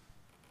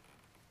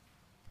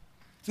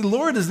 See, the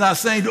Lord is not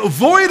saying to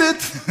avoid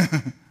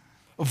it.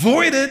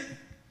 Avoid it.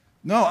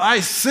 No, I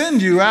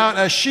send you out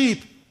as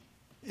sheep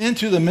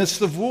into the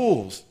midst of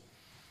wolves.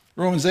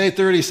 Romans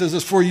 8:30 says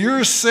this: "For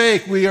your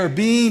sake we are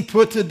being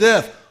put to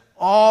death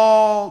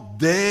all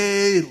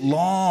day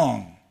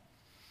long.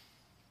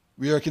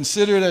 We are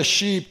considered as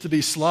sheep to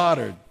be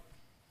slaughtered."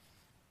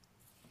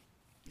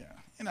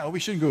 Yeah, we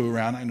shouldn't go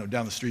around,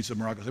 down the streets of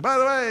Morocco and say, "By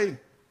the way,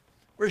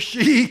 we're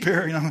sheep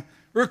here,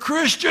 we're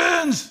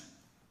Christians."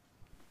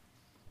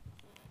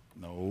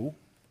 No,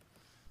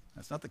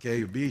 that's not the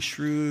case. Be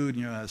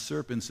shrewd, as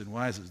serpents and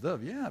wise as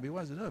doves. Yeah, be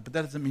wise as doves, but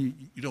that doesn't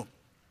mean you don't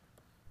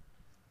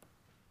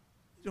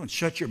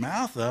shut your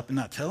mouth up and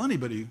not tell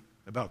anybody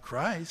about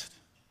Christ.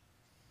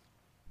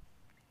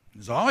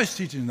 There's always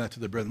teaching that to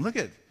the brethren. Look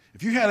at,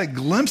 if you had a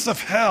glimpse of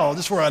hell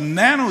just for a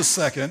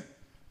nanosecond,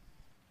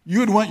 you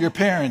would want your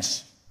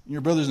parents and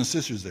your brothers and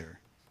sisters there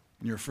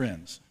and your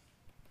friends.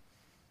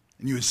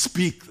 And you would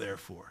speak,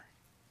 therefore.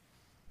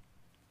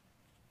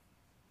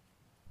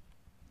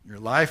 Your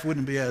life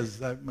wouldn't be as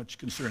that much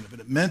concerned. If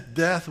it meant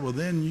death, well,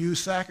 then you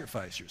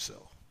sacrifice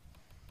yourself.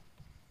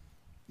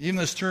 Even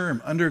this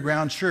term,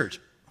 underground church,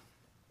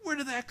 where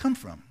did that come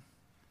from?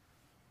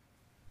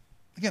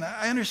 Again,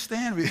 I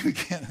understand we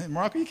can't, in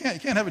Morocco, you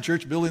can't have a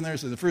church building there.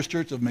 So the first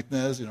church of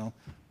Meknès,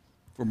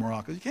 for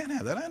Morocco. You can't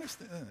have that. I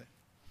understand that.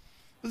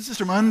 But this is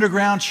from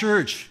underground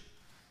church.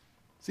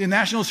 See,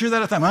 nationals hear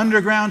that all the time.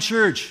 Underground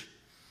church.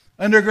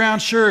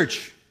 Underground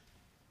church.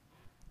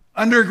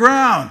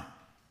 Underground.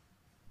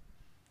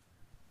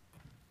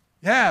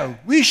 Yeah,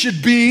 we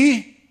should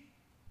be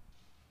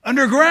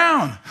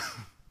underground.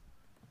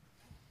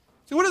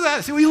 See, what is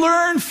that? See, we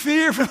learn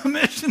fear from the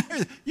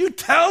missionaries. You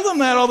tell them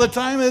that all the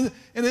time, and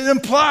it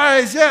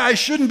implies, I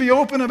shouldn't be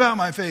open about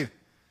my faith.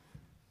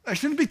 I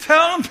shouldn't be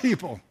telling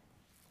people.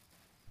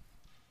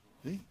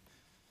 See?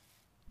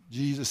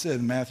 Jesus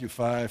said in Matthew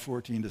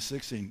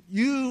 5:14-16,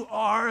 "You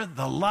are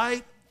the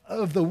light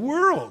of the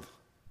world.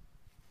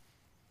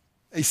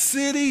 A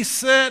city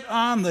set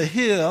on the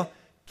hill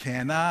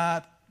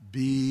cannot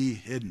be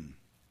hidden."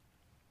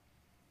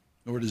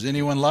 Nor does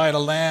anyone light a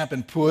lamp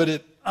and put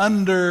it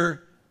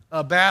under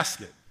a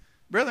basket.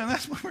 Brethren,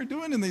 that's what we're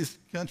doing in these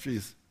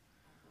countries.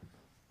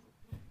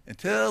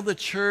 Until the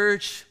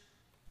church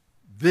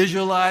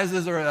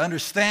visualizes or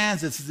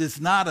understands it's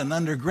not an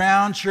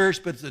underground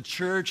church, but it's a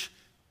church,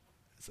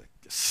 it's like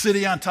a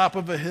city on top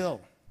of a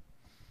hill.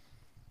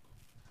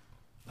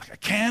 Like a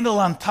candle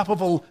on top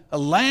of a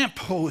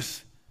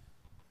lamppost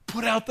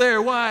put out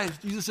there. Why?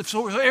 Jesus,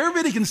 so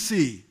everybody can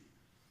see.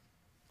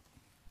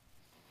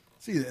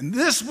 See, and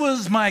this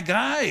was my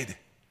guide,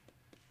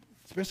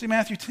 especially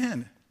Matthew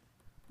 10,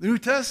 the New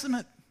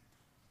Testament.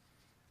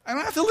 I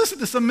don't have to listen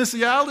to some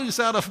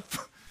missiologist out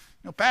of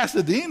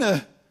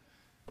Pasadena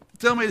to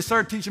tell me to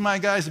start teaching my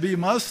guys to be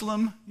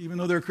Muslim, even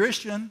though they're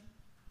Christian.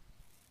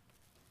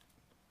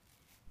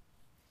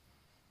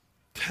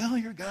 Tell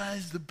your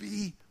guys to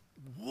be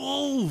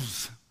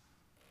wolves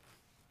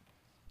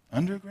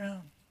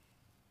underground.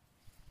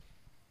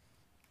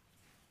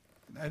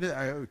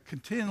 I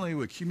continually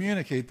would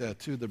communicate that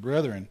to the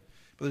brethren.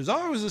 But there's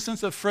always a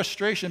sense of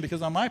frustration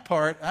because on my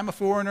part, I'm a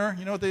foreigner.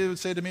 You know what they would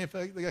say to me if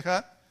they got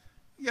caught?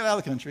 You get out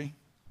of the country.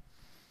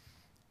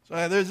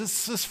 So there's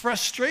this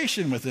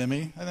frustration within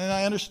me. And then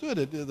I understood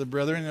it, the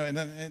brethren.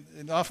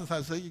 And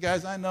oftentimes I say, you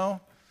guys, I know.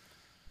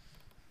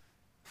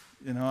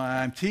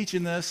 I'm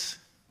teaching this.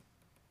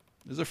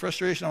 There's a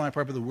frustration on my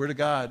part, but the Word of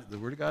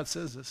God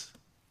says this.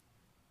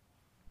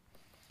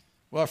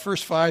 Well, our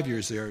first 5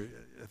 years there,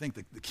 I think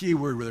the key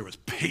word there was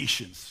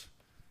patience.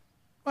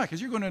 Why?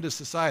 Because you're going into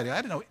society. I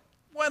didn't know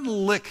one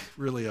lick,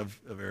 really, of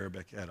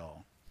Arabic at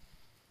all.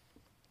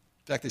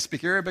 In fact, they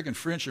speak Arabic and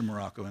French in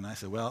Morocco, and I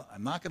said, well,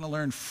 I'm not going to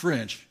learn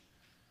French,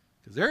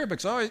 because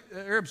Arabs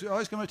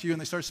always come up to you and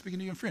they start speaking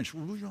to you in French.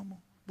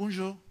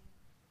 Bonjour.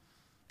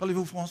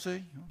 Parlez-vous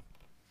français?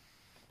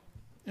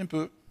 Un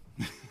peu.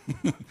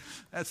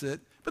 That's it.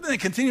 But then they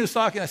continue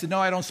talking. I said, no,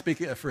 I don't speak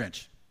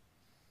French.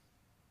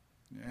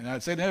 And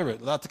I'd say to Arabic,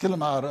 لا تكلم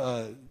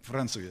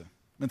فرنسية.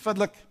 من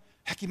فضلك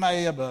حكي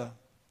معي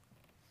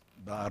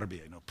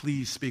بعربية.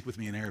 Please speak with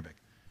me in Arabic.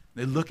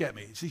 They look at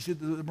me. See,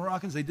 the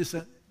Moroccans, they just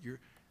said,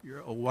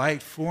 you're a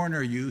white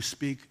foreigner, you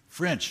speak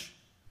French.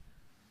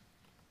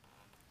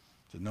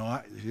 I said,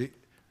 no,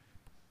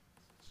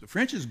 so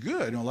French is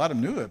good. A lot of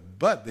them knew it,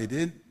 but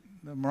the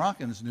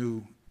Moroccans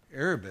knew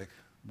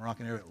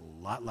Moroccan Arabic,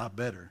 a lot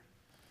better.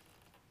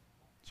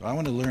 So I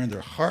want to learn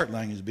their heart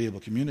language to be able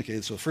to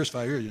communicate. So the first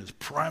 5 years, it's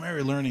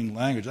primary learning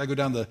language. I go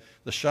down the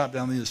shop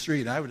down the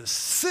street, and I would just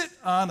sit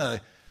on a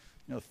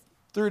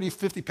 30,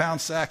 50-pound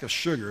sack of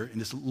sugar and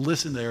just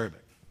listen to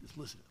Arabic. Just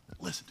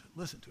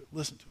listen to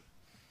it.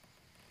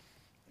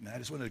 And I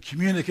just wanted to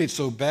communicate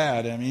so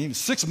bad. I mean, even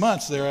 6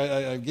 months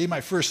there, I gave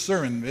my first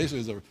sermon.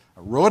 Basically, I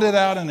wrote it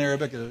out in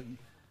Arabic. A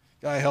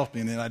guy helped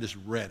me, and then I just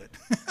read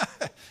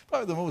it.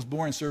 Probably the most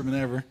boring sermon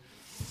ever.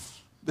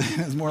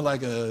 It's more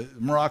like a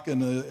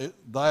Moroccan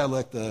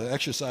dialect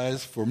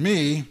exercise for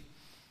me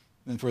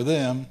than for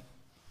them.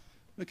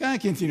 But kind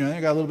of continued. I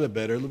got a little bit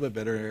better,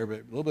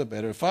 Arabic, a little bit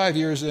better. 5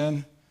 years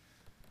in,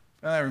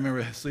 I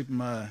remember sleeping in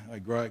my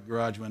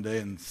garage one day,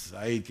 and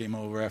Saeed came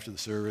over after the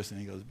service,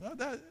 and he goes, well,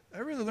 I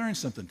really learned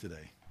something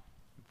today.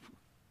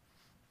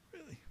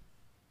 Really?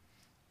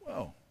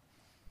 Well,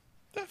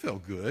 that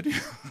felt good.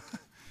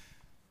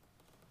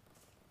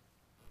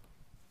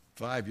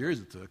 5 years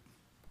it took.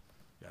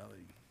 Golly.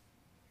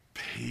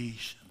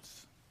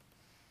 Patience.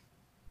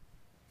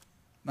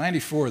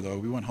 94, though,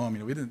 we went home.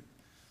 We didn't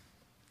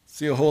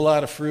see a whole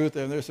lot of fruit.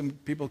 There's some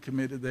people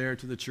committed there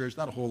to the church,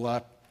 not a whole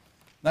lot.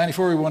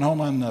 94, we went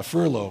home on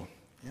furlough.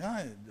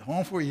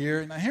 Home for a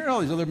year. And I hear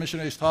all these other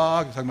missionaries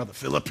talking about the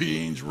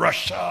Philippines,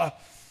 Russia.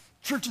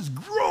 Church is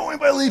growing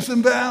by leaps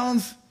and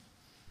bounds.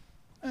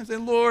 And I say,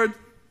 Lord,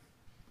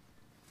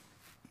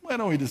 why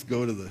don't we just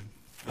go to the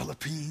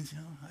Philippines?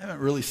 I haven't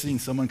really seen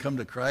someone come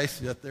to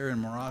Christ yet there in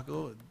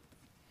Morocco.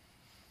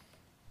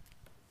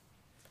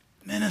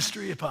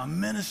 Ministry upon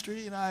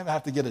ministry. I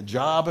have to get a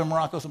job in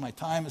Morocco, so my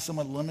time is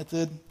somewhat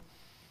limited.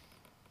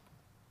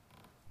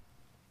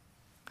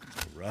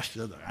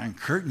 Russia, the Iron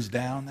Curtain's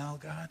down now,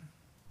 God.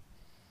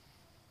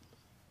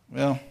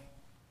 Well,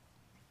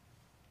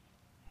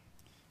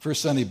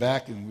 first Sunday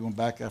back, and we went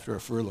back after our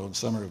furlough in the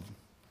summer of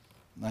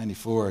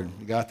 94, and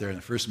we got there, and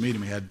the first meeting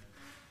we had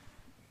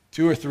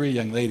 2 or 3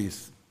 young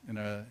ladies in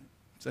a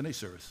Sunday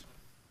service.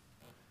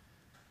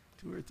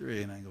 2 or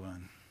 3, and I go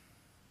on.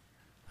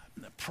 I'm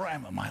in the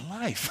prime of my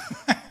life.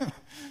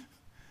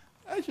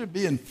 I should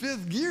be in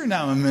 5th gear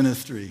now in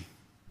ministry.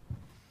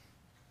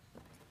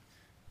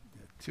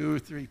 2 or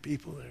 3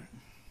 people there.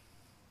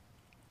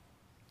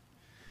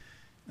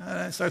 And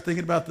I started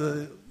thinking about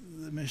the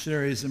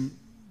missionaries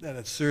that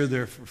had served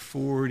there for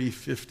 40,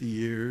 50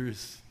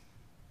 years,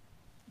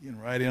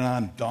 riding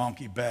on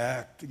donkey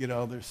back to get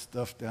all their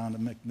stuff down to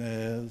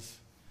Meknès,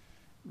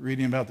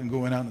 reading about them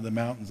going out into the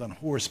mountains on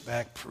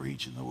horseback,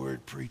 preaching the word,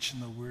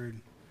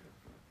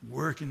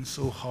 working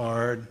so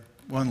hard.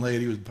 One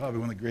lady was probably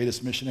one of the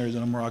greatest missionaries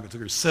in Morocco. It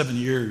took her 7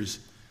 years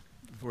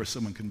before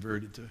someone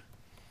converted to her.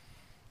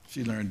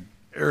 She learned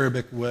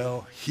Arabic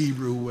well,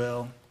 Hebrew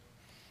well,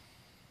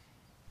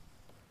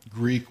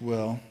 Greek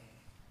well.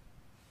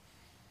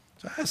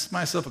 So I asked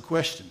myself a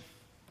question.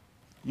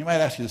 You might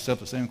ask yourself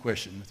the same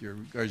question with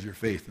regards to your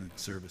faith and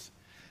service.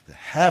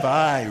 Have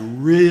I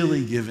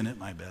really given it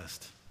my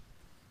best?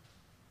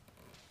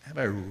 Have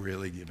I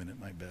really given it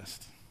my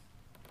best?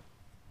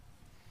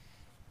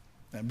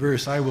 That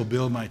verse, I will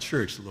build my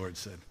church, the Lord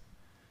said.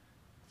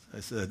 I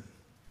said,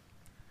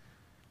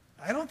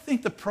 I don't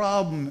think the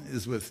problem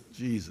is with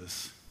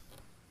Jesus.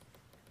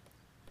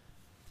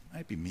 It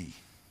might be me.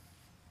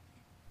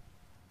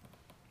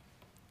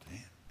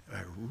 Have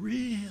I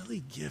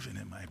really given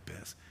it my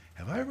best?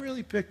 Have I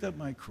really picked up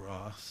my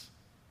cross?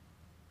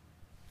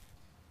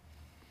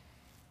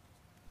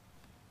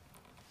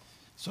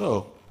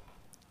 So,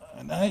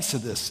 and I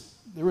said this,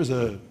 there was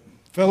a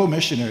fellow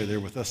missionary there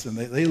with us, and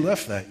they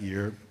left that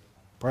year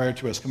prior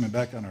to us coming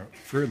back on our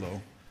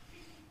furlough.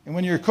 And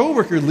when your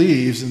coworker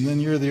leaves and then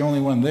you're the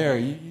only one there,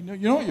 you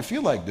know what you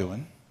feel like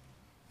doing.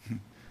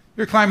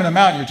 You're climbing a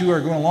mountain, you two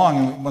are going along,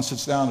 and one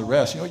sits down to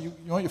rest. You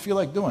know what you feel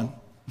like doing.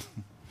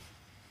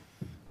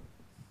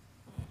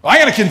 Well, I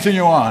got to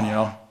continue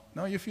on,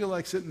 No, you feel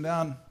like sitting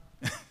down.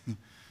 And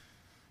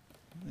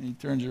he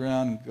turns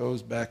around and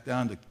goes back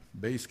down to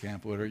base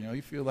camp, whatever.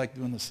 You feel like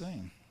doing the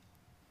same.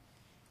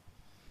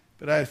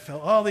 But I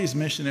felt all these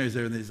missionaries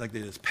there, they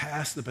just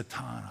passed the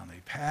baton on.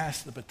 They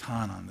passed the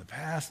baton on. They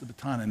passed the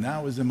baton, and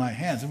now it was in my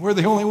hands. And we're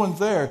the only ones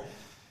there.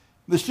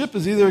 The ship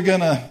is either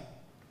going to,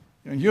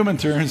 in human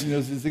terms,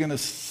 is it going to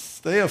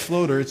stay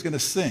afloat or it's going to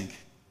sink.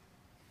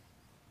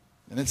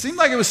 And it seemed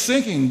like it was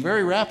sinking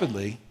very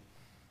rapidly.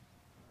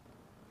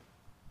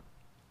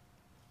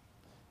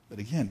 But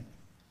again,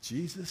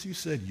 Jesus, you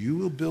said you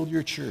will build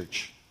your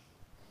church.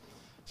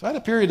 So I had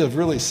a period of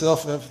really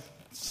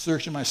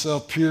self-searching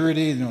myself,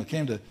 purity. It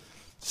came to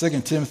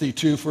 2 Timothy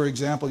 2, for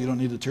example. You don't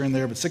need to turn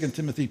there, but 2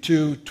 Timothy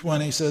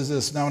 2:20 says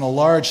this, Now in a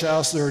large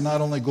house there are not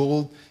only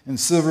gold and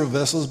silver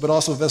vessels, but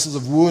also vessels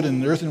of wood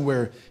and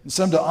earthenware, and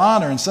some to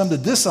honor and some to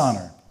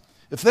dishonor.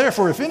 If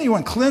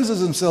anyone cleanses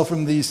himself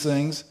from these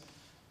things,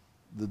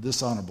 the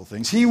dishonorable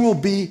things, he will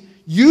be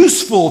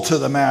useful to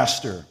the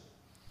master,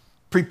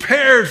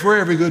 prepared for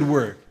every good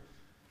work.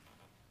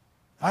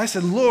 I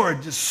said,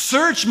 Lord, just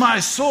search my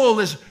soul.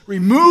 Just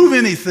remove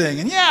anything.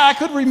 And yeah, I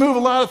could remove a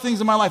lot of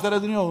things in my life that,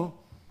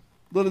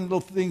 little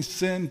things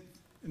sin,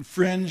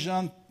 infringe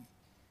on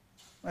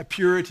my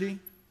purity.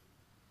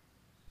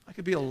 I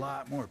could be a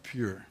lot more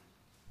pure.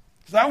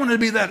 Because I wanted to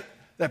be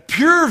that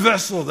pure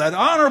vessel, that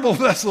honorable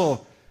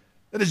vessel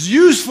that is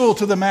useful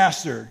to the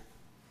master.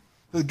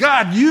 That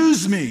God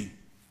used me.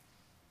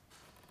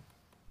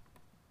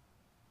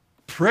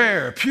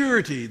 Prayer,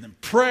 purity, then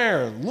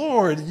prayer.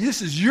 Lord,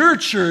 this is your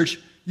church.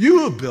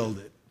 You will build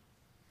it.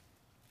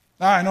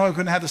 Now, I know I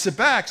couldn't have to sit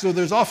back, so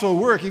there's also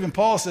work. Even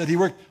Paul said he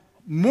worked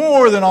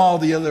more than all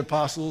the other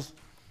apostles.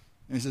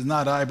 And he says,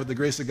 not I, but the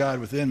grace of God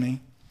within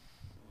me.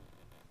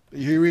 But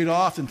you read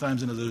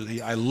oftentimes in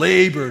the I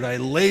labored. When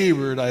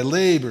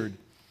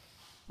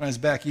I was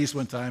back east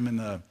one time in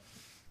the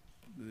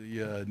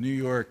New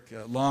York,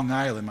 Long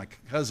Island, my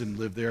cousin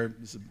lived there.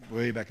 This is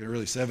way back in the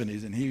early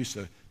 70s, and he used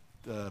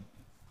to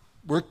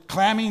work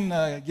clamming,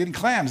 getting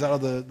clams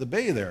out of the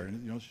bay there.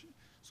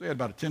 So he had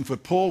about a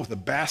 10-foot pole with a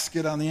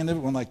basket on the end of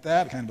it, one like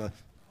that, kind of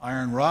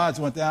iron rods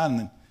went down,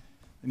 and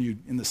then you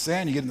get in the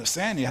sand,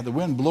 you have the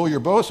wind blow your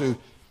boat, so it'd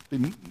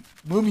be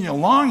moving you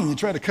along, and you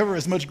try to cover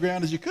as much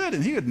ground as you could,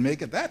 and he would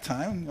make at that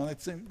time,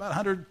 I'd say about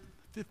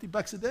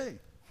 $150 a day.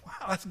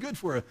 Wow, that's good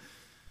for a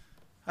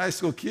high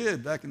school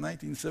kid back in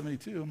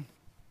 1972.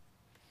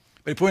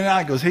 But he pointed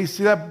out, he goes, hey,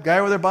 see that guy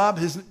over there, Bob?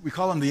 We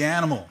call him the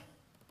animal.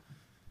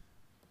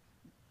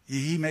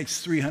 He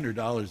makes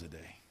 $300 a day.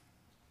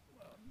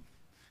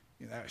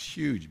 That was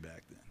huge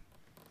back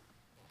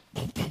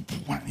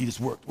then. He just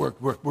worked. I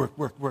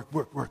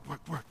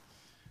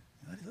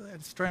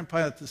just try and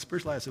apply that to the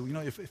spiritual life.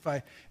 I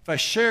said, if I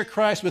share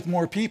Christ with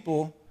more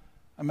people,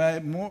 I'm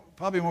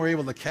probably more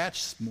able to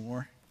catch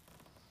more.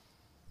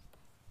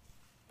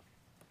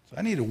 So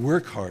I need to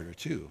work harder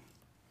too.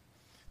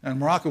 Now in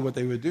Morocco, what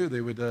they would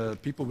do,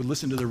 people would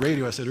listen to the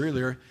radio, I said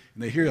earlier,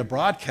 and they hear a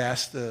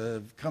broadcast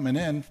coming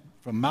in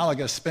from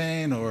Malaga,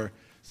 Spain, or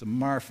some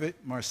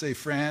Marseille,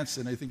 France,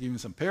 and I think even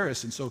some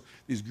Paris. And so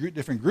these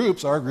different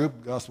groups, our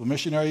group, Gospel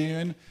Missionary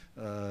Union,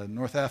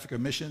 North Africa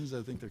Missions,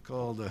 I think they're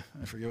called,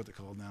 I forget what they're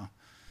called now,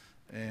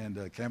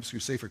 and Campus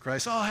Crusade for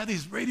Christ, all had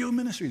these radio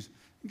ministries.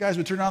 The guys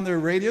would turn on their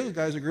radio,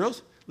 guys or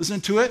girls, listen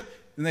to it,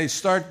 and they'd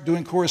start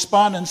doing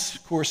correspondence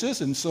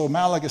courses. And so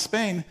Malaga,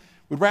 Spain,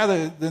 would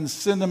rather than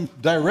send them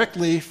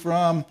directly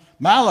from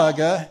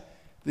Malaga,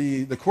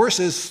 the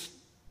courses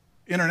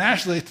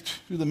internationally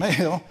through the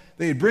mail,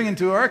 they'd bring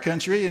into our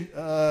country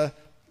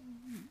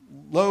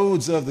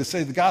loads of,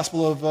 the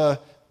Gospel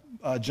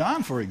of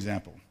John, for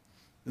example,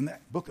 in the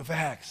book of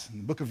Acts,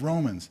 and the book of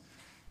Romans.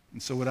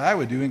 And so what I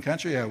would do in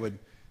country, I would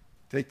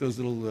take those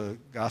little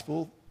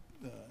gospel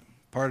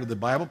part of the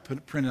Bible,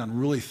 print it on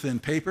really thin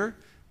paper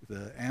with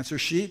an answer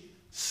sheet,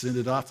 send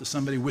it off to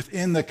somebody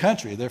within the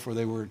country. Therefore,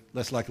 they were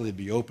less likely to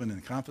be opened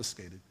and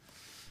confiscated.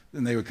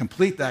 Then they would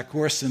complete that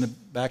course, send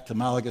it back to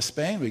Malaga,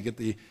 Spain. We get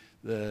the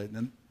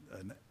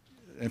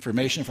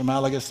information from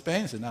Malaga,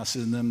 Spain. I said, now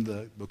send them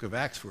the book of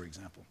Acts, for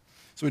example.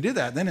 So we did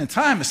that. Then in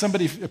time, if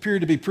somebody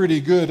appeared to be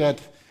pretty good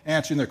at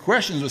answering their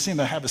questions or seemed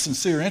to have a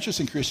sincere interest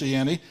in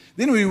Christianity,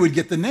 then we would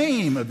get the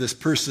name of this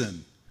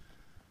person.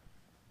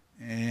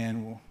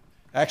 And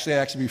actually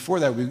before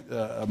that,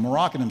 a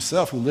Moroccan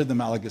himself who lived in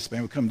Malaga,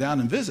 Spain, would come down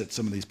and visit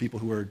some of these people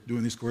who were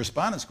doing these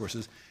correspondence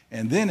courses.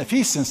 And then if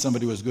he sensed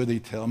somebody was good,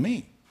 he'd tell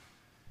me.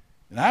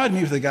 And I would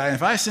meet with the guy, and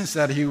if I sensed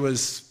that he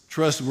was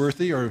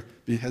trustworthy or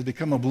has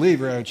become a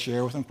believer, I would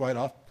share with him quite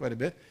a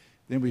bit.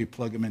 Then we'd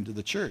plug him into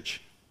the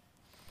church.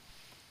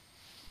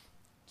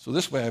 So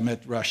this way I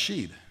met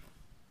Rashid.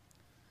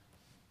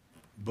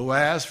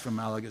 Boaz from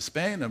Malaga,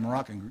 Spain, a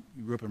Moroccan,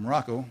 grew up in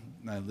Morocco.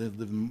 And I lived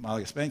in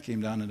Malaga, Spain,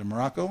 came down into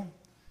Morocco,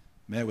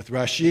 met with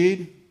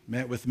Rashid,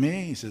 met with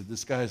me. He said,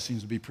 this guy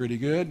seems to be pretty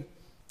good.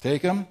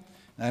 Take him.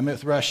 And I met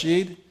with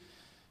Rashid,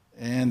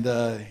 and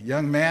a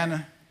young man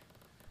at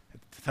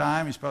the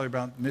time, he's probably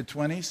about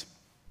mid-20s.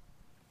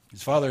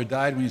 His father had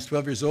died when he was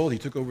 12 years old. He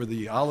took over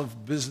the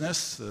olive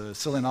business,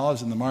 selling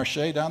olives in the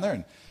Marché down there.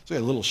 And so he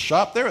had a little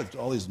shop there with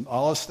all these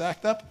olives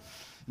stacked up.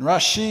 And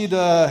Rashid,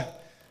 I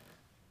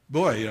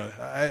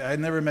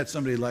never met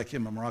somebody like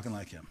him, a Moroccan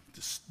like him.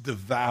 Just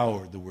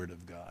devoured the Word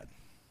of God.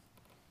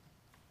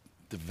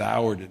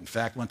 Devoured it. In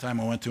fact, one time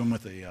I went to him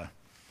with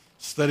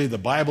study the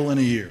Bible in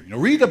a year.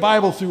 Read the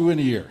Bible through in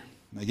a year.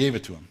 And I gave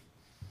it to him.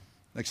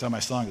 Next time I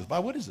saw him, he goes,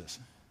 Bob, what is this?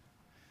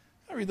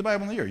 I read the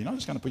Bible in a year. I'm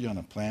just going to put you on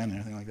a plan and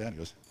everything like that. He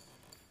goes,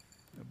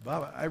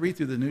 Bob, I read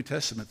through the New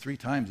Testament 3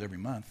 times every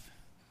month.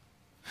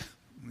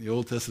 The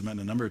Old Testament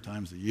a number of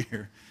times a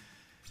year.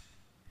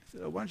 I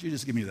said, why don't you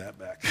just give me that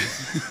back?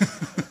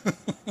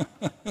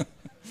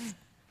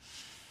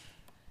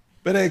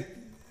 But it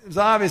was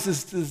obvious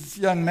this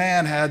young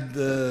man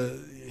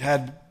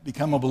had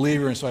become a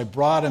believer, and so I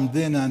brought him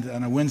then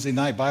on a Wednesday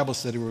night Bible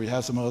study where we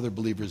had some other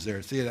believers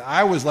there. See,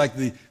 I was like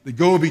the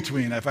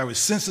go-between. If I was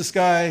sense this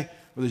guy,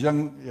 with this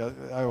young,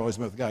 I always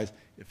met with guys,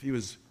 if he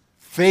was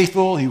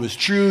faithful, he was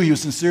true, he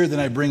was sincere, then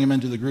I'd bring him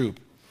into the group.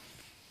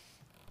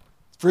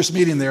 First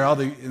meeting there,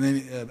 and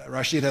then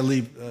Rashid had to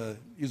leave.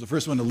 He was the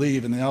first one to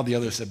leave, and then all the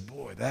others said,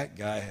 boy, that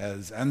guy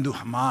has Andu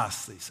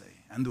Hamas, they say.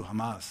 Andu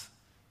Hamas.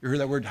 You heard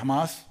that word,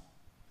 Hamas?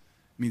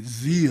 It means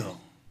zeal.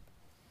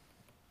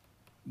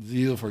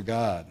 Zeal for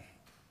God.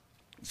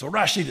 So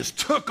Rashid just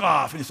took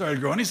off, and he started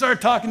growing. He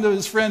started talking to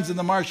his friends in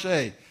the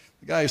Marché.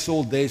 The guy who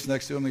sold dates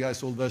next to him, the guy who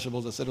sold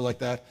vegetables, etc. like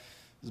that.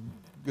 His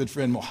good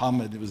friend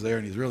Mohammed was there,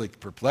 and he's really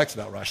perplexed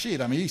about Rashid.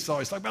 I mean, he's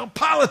always talking about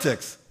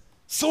politics,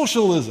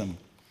 socialism.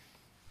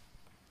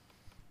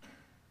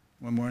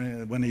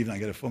 One evening, I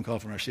get a phone call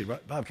from Rashid.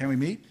 Bob, can we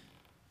meet?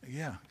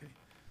 Yeah, okay.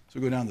 So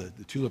we go down to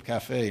the Tulip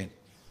Cafe,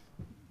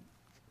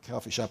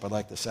 coffee shop I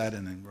like to sat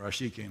in, and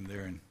Rashid came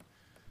there and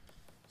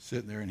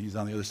sitting there, and he's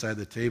on the other side of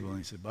the table, and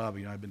he said, Bob,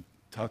 I've been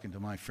talking to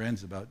my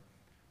friends about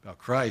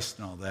Christ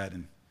and all that,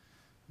 and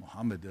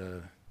Muhammad,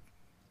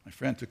 my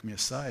friend, took me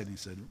aside, and he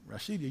said,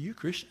 Rashid, are you a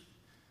Christian?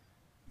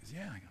 He goes,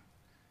 yeah. I go,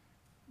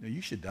 no,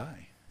 you should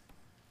die.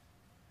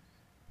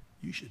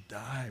 You should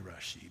die,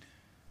 Rashid.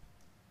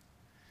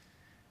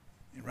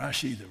 And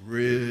Rashid's a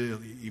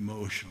really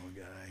emotional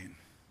guy, and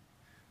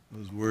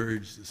those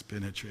words just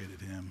penetrated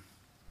him.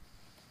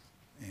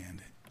 And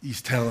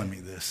he's telling me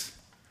this.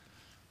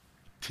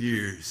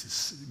 Tears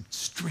is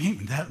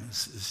streaming down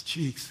his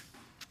cheeks.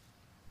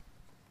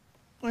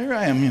 Well, here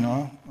I am,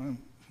 I'm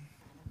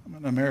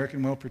an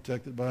American, well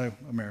protected by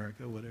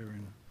America, whatever.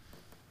 And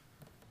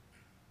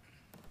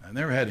I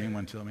never had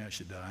anyone tell me I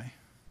should die.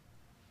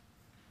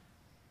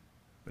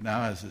 But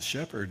now as a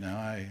shepherd,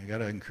 I got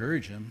to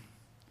encourage him.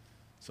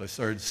 So I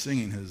started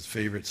singing his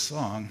favorite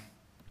song,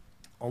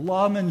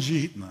 Allah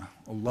manjitna,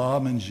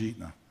 Allah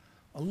manjitna,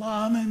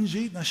 Allah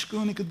manjitna,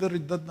 shkuni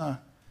kadaridadna.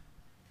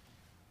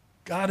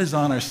 God is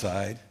on our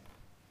side.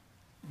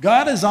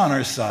 God is on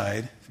our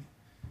side.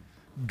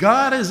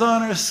 God is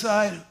on our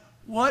side.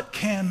 What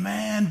can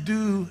man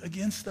do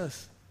against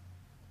us?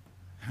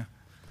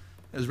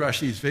 That's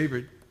Rashid's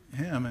favorite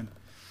hymn. And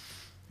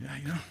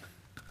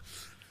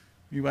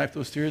you wipe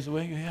those tears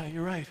away? Yeah,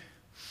 you're right.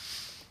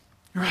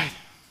 You're right.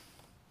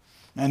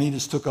 And he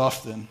just took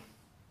off then.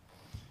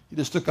 He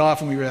just took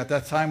off, and at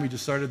that time, we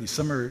just started these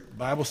summer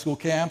Bible school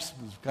camps.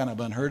 It was kind of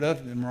unheard of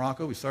in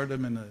Morocco. We started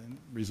them in a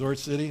resort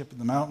city up in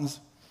the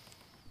mountains.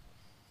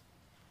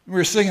 We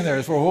were singing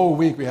there for a whole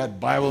week. We had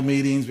Bible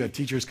meetings. We had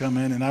teachers come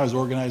in, and I was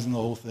organizing the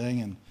whole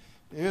thing, and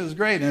it was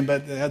great.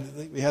 But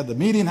we had the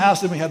meeting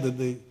house, and we had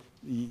the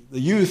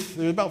youth.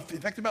 There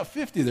was about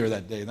 50 there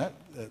that day. And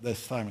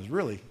this time was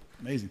really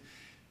amazing.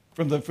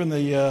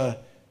 The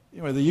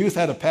youth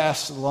had to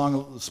pass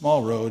along a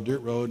small road,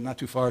 dirt road, not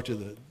too far to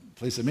the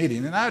place of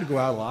meeting, and I would go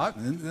out a lot.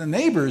 And the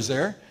neighbors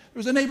there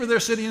was a neighbor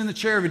there sitting in the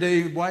chair every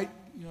day, white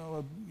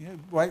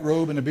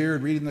robe and a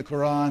beard, reading the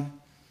Quran,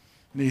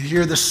 and you'd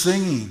hear the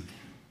singing.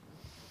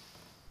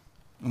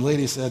 And the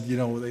lady said,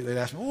 they'd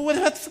ask me, well,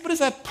 what is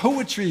that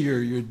poetry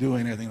you're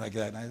doing, everything like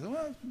that? And I said,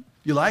 well,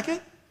 you like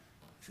it?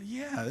 I said,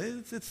 yeah,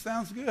 it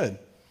sounds good.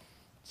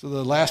 So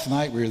the last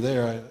night we were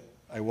there,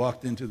 I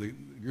walked into the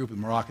group of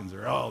Moroccans.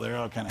 They're all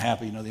kind of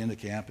happy, the end of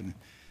camp. And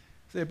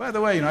Say, by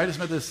the way, I just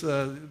met this,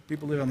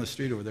 people live on the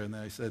street over there, and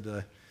they said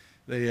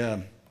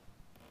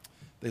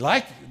they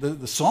like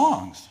the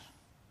songs.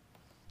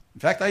 In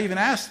fact, I even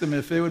asked them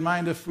if they would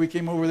mind if we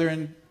came over there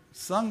and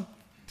sung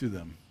to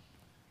them.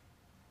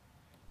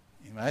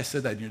 And when I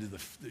said that,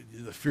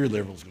 the fear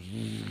levels goes.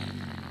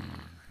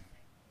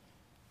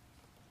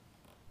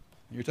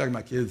 You're talking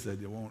about kids that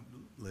they won't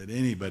let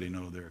anybody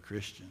know they're a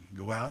Christian.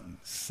 Go out and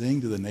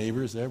sing to the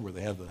neighbors there where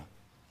they have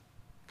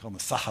call them the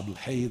sahab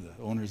al-hay, the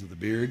owners of the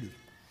beard.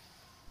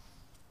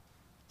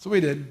 So we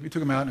did. We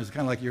took them out, and it was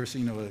kind of like you ever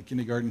seen a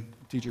kindergarten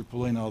teacher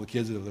pulling all the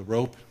kids out of the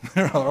rope.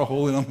 They're all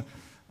holding them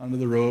onto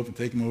the rope and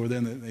take them over there,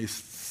 and they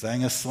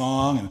sang a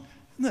song,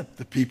 and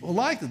the people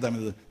liked it. I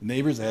mean, the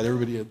neighbors, they had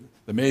everybody,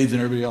 the maids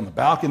and everybody on the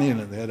balcony,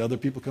 and they had other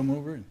people come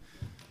over and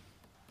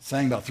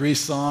sang about 3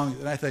 songs.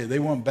 And I tell you, they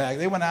went back.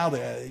 They went out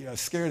there,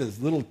 scared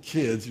as little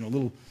kids,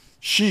 little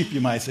sheep, you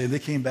might say. They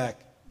came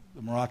back,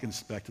 the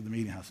Moroccans, back to the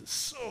meeting house.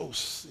 So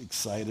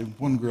excited.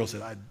 One girl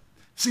said,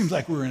 seems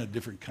like we're in a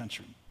different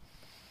country.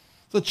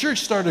 So the church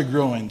started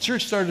growing. The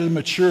church started to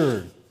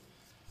mature.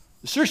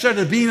 The church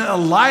started being a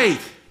light.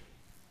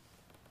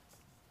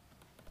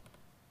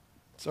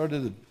 It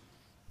started to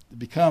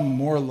become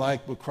more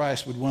like what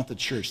Christ would want the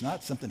church,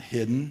 not something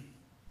hidden.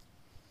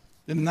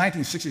 Then in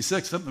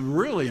 1966, something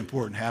really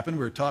important happened.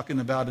 We were talking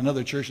about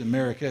another church in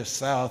Marrakesh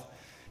South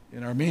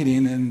in our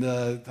meeting, and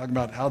talking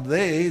about how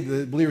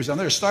the believers down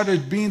there,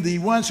 started being the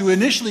ones who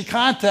initially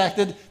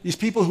contacted these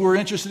people who were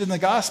interested in the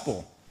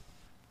gospel,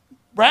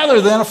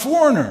 rather than a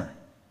foreigner.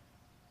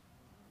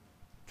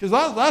 Because a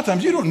lot of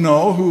times you don't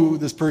know who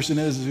this person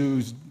is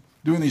who's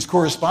doing these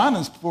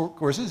correspondence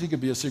courses. He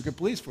could be a secret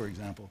police, for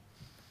example.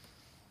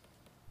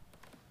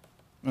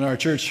 When our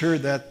church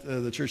heard that,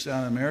 the church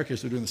down in America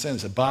was doing the same, they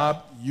said,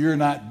 Bob, you're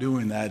not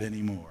doing that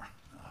anymore.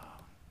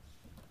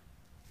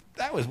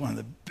 That was one of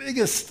the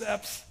biggest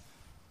steps.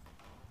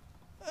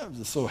 I was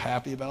just so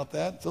happy about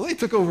that. So they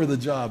took over the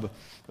job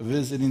of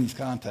visiting these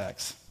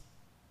contacts.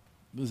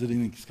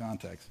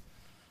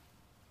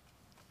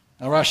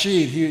 Now,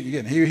 Rashid,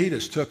 he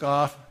just took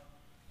off.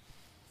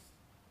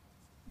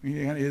 He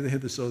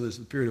hit this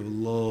period of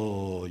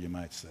lull, you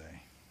might say.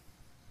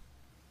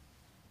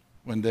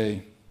 One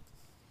day,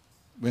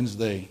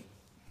 Wednesday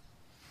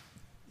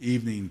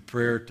evening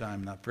prayer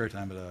time, not prayer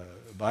time, but a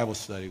Bible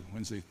study,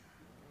 Wednesday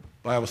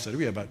Bible study.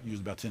 We had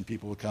usually about 10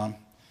 people would come.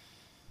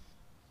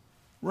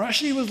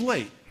 Rashid was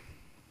late,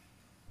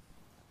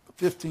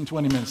 15,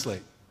 20 minutes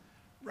late.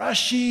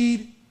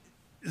 Rashid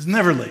is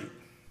never late.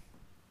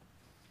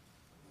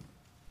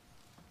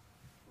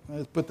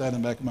 Let's put that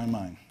in the back of my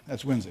mind.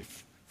 That's Wednesday.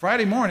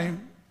 Friday morning,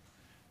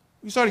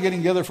 we started getting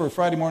together for a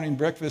Friday morning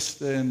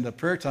breakfast and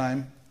prayer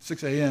time,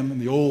 6 a.m. in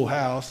the old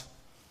house.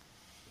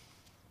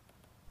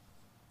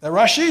 That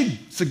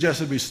Rashid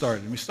suggested we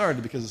started, and we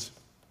started because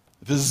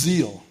of his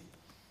zeal.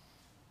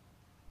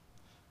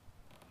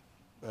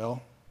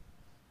 Well,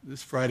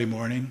 this Friday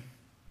morning,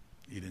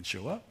 he didn't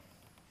show up.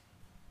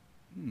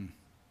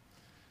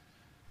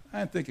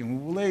 I'm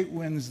thinking, late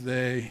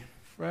Wednesday,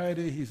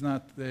 Friday, he's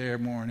not there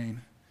morning.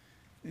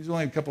 He's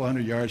only a couple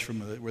hundred yards from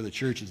where the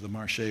church is, the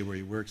Marche, where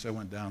he works. I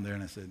went down there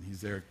and I said,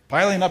 he's there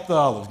piling up the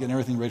olives, getting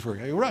everything ready for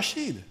work. I go,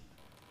 Rashid,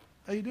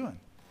 how you doing?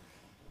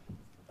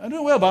 I'm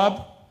doing well,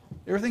 Bob.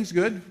 Everything's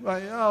good.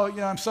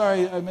 I'm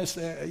sorry I missed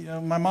that.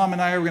 My mom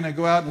and I are going to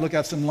go out and look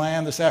at some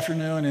land this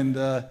afternoon,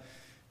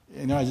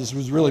 and I just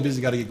was really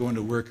busy, got to get going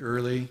to work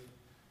early.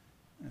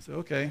 I said,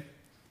 okay.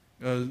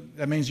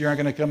 That means you aren't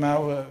going to come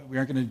out, we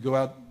aren't going to go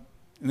out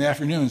in the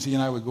afternoons. He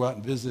and I would go out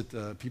and visit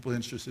people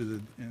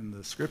interested in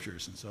the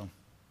scriptures, and so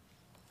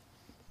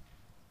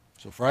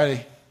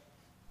Friday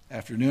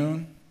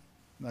afternoon,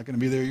 not going to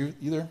be there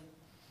either.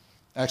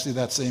 Actually,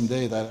 that same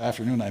day, that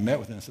afternoon, I met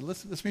with him. I said,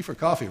 let's meet for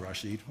coffee,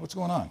 Rashid. What's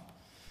going on?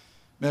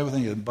 Met with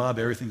him. He said, Bob,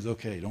 everything's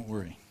okay. Don't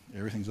worry.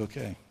 Everything's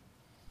okay.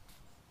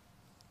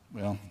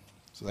 Well,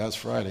 so that was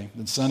Friday.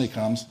 Then Sunday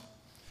comes.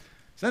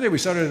 Sunday, we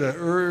started an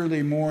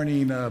early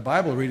morning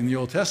Bible reading the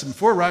Old Testament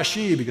for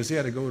Rashid, because he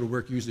had to go to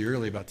work usually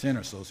early, about 10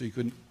 or so he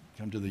couldn't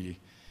come to the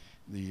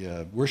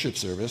worship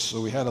service.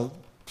 So we had a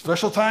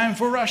special time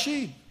for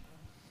Rashid.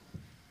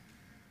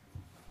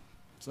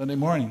 Sunday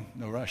morning,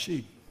 no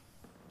Rashid.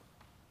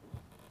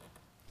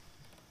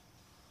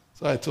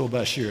 So I told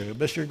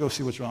Bashir, go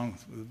see what's wrong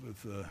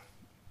with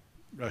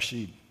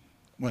Rashid.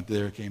 Went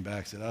there, came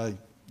back, said,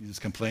 he's just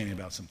complaining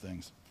about some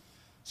things.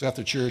 So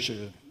after church,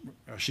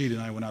 Rashid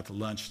and I went out to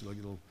lunch to a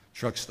little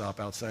truck stop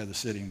outside the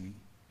city, and we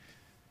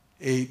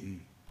ate and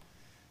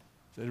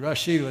said,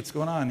 Rashid, what's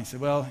going on? He said,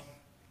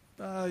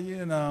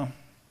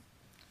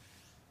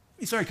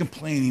 he started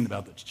complaining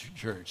about the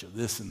church, of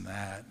this and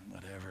that, and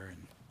whatever.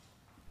 And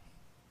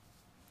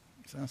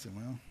so I said,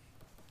 well,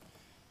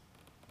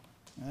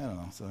 I don't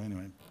know. So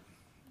anyway,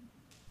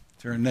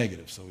 turned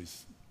negative. So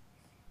he's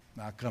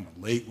not coming.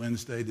 Late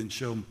Wednesday, didn't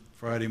show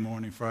Friday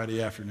morning,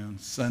 Friday afternoon,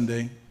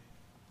 Sunday.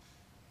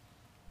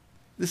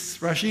 This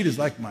Rashid is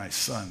like my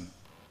son.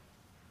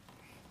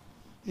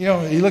 He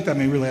looked at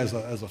me really as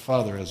a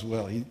father as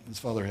well. His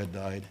father had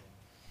died.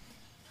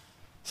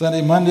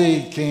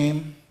 Monday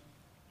came,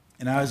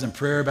 And I was in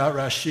prayer about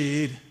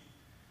Rashid.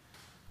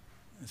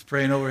 I was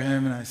praying over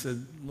him, and I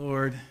said,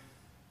 Lord,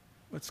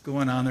 what's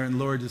going on there? And the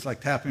Lord just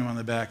like tapping him on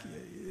the back.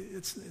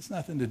 It's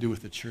nothing to do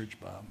with the church,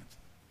 Bob.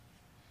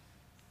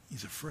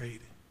 He's afraid.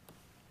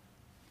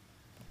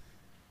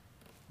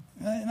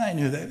 And I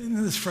knew that. And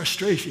this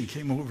frustration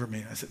came over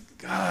me. I said,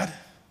 God,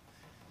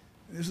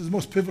 this is the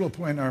most pivotal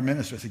point in our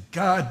ministry. I said,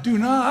 God, do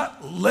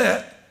not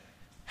let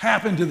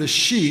happen to the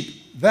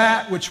sheep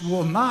that which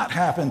will not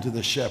happen to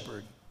the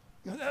shepherd.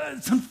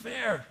 It's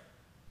unfair.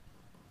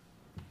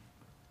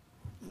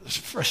 This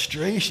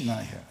frustration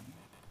I had.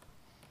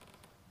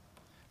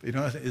 But you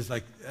know, it's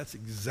like that's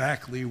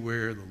exactly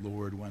where the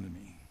Lord wanted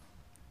me.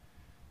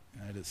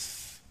 And I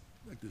just,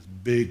 like this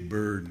big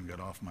burden got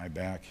off my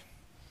back.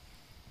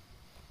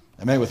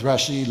 I met with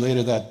Rashid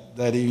later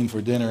that evening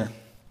for dinner.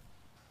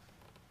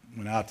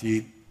 Went out to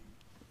eat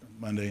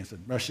Monday and said,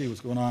 Rashid,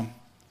 what's going on?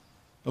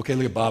 Okay,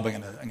 look at Bob.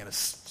 I'm gonna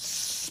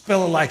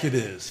spell it like it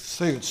is.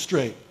 Say it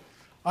straight.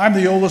 I'm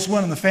the oldest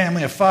one in the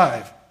family of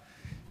 5.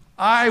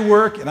 I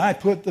work and I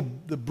put the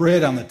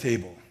bread on the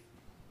table.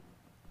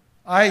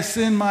 I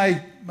send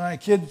my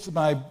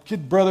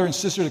kid brother and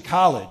sister to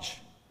college.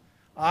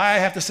 I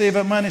have to save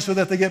up money so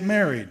that they get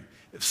married.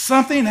 If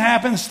something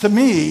happens to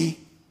me,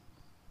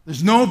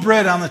 there's no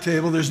bread on the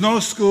table, there's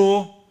no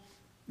school,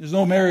 there's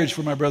no marriage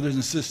for my brothers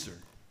and sister.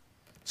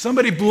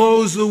 Somebody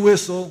blows the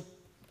whistle,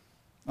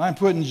 I'm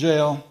put in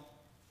jail.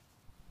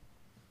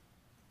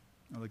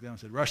 I looked down and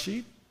said,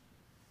 Rashid?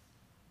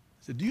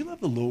 I said, do you love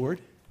the Lord?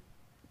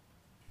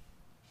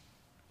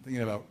 I'm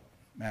thinking about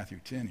Matthew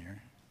 10 here.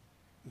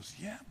 He goes,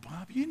 yeah,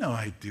 Bob, you know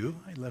I do.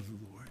 I love the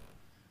Lord.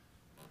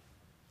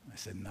 I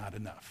said, not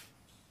enough.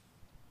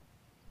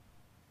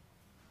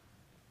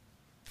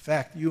 In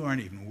fact, you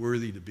aren't even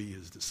worthy to be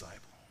his disciple.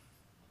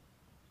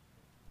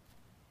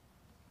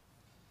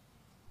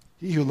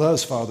 He who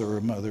loves father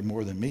or mother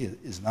more than me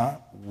is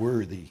not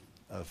worthy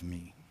of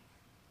me.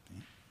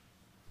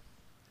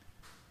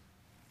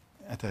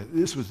 I thought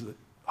this was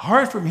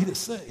hard for me to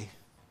say.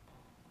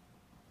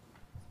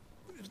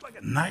 It was like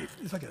a knife.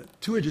 It's like a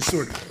two-edged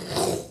sword.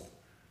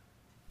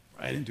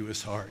 Right into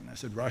his heart. And I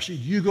said, Rashid,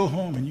 you go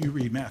home and you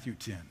read Matthew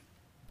 10.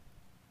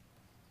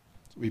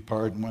 So we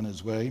parted and went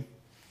his way.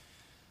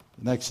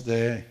 The next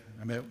day,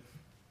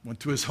 went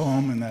to his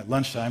home, and at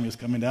lunchtime, he was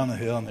coming down the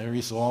hill, and there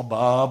he saw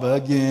Bob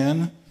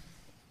again.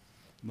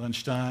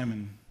 Lunchtime,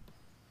 and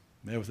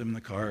met with him in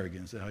the car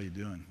again. Said, how you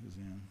doing? He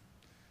said,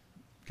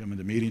 coming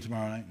to meeting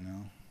tomorrow night?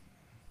 No.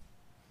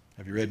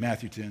 Have you read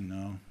Matthew 10?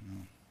 No.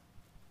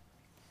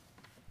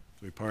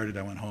 So we parted.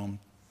 I went home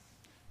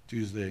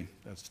Tuesday.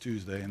 That's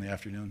Tuesday in the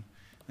afternoon.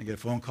 I get a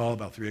phone call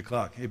about 3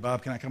 o'clock. Hey,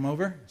 Bob, can I come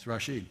over? It's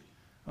Rashid.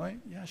 Oh,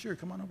 yeah, sure,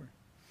 come on over.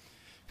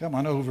 Come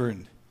on over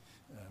and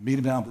meet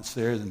him down the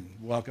stairs and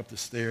walk up the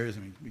stairs,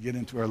 and we get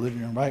into our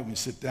living room, right, and we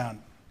sit down.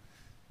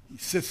 He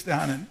sits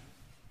down and,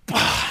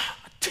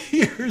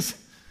 tears,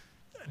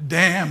 a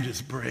dam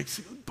just breaks.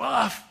 He goes,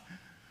 Bob,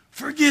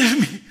 forgive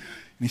me. And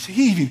he said,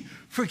 Evie,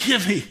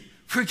 forgive me.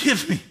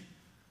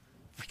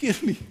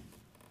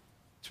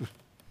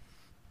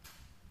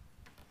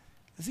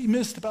 Has he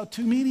missed about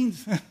 2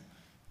 meetings?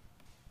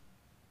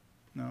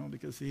 No,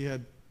 because he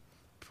had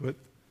put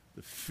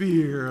the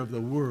fear of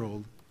the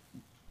world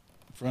in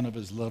front of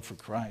his love for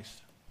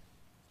Christ.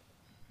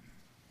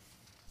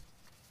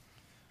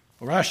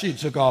 Well, Rashid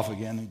took off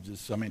again.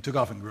 He took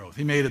off in growth.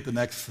 He made it the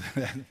next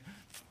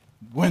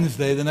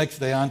Wednesday, the next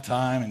day on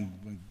time, and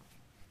when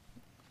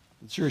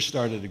the church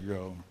started to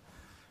grow.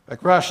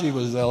 Like Rashid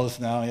was zealous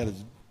now. He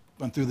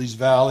went through these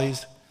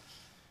valleys.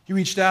 He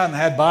reached out and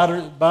had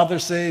Badr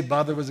saved.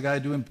 Badr was the guy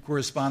doing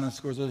correspondence.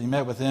 He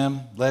met with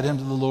him, led him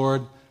to the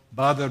Lord.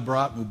 Badr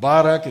brought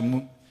Mubarak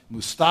and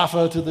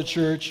Mustafa to the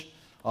church.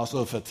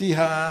 Also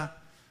Fatiha,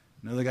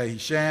 another guy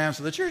Hisham.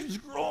 So the church was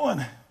growing.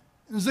 It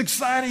was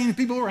exciting.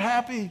 People were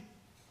happy.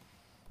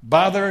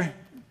 Badr,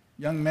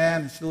 young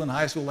man, still in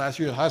high school. Last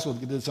year at high school,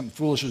 he did something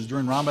foolish. It was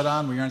during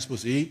Ramadan, where you aren't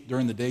supposed to eat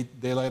during the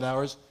daylight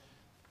hours.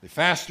 They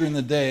fast during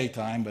the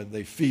daytime, but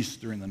they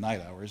feast during the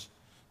night hours.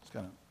 It's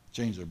kind of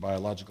changed their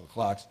biological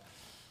clocks.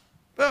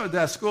 But at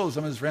that school,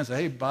 some of his friends said,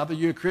 hey, Badr,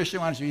 you're a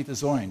Christian, why don't you eat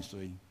this orange? So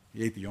he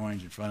ate the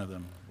orange in front of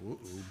them. Uh-oh.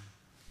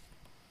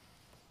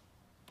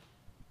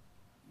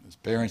 His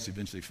parents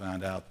eventually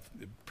found out.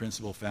 The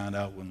principal found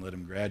out, wouldn't let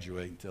him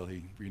graduate until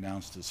he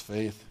renounced his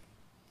faith.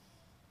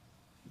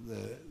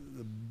 The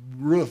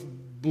roof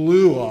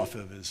blew off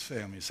of his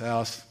family's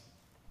house.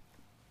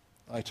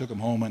 I took him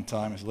home one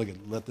time and said, look,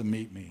 let them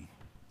meet me.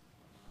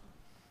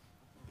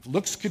 If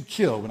looks could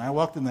kill, when I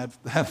walked in that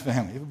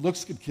family, if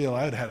looks could kill,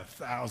 I would have had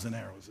 1,000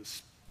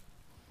 arrows.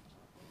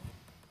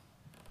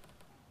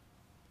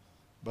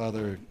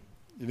 Father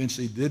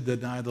eventually did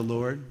deny the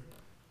Lord.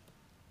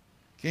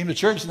 Came to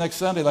church the next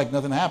Sunday like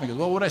nothing happened. He goes,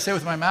 well, what I say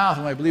with my mouth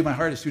and what I believe in my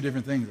heart is 2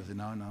 different things. I said,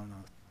 no.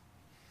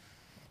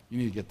 You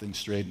need to get things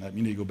straightened up.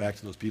 You need to go back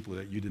to those people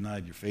that you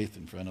denied your faith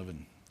in front of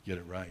and get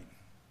it right.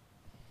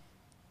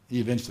 He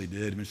eventually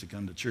did. Eventually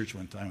come to church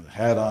one time with a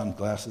hat on,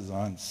 glasses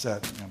on,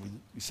 sat.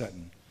 We sat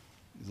in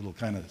these little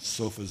kind of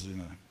sofas in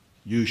a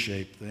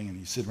U-shaped thing, and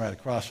he's sitting right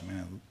across from me.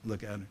 And I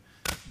look at him,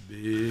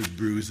 big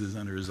bruises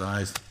under his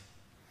eyes.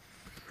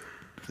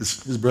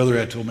 His brother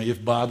had told me,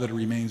 if Bob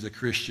remains a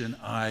Christian,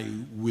 I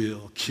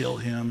will kill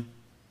him.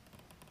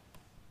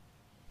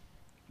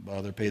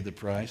 Father paid the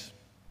price.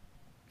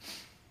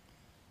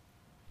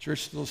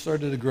 Church still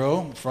started to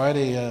grow.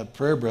 Friday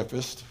prayer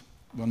breakfast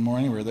one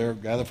morning, we were there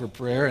gathered for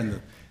prayer, and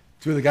the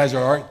two of the guys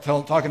are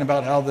talking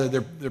about how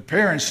their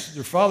parents,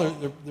 their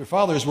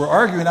fathers were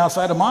arguing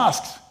outside of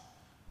mosques.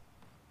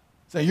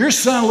 Saying, your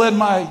son led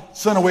my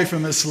son away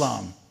from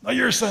Islam. No,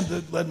 your son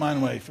led mine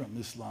away from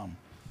Islam.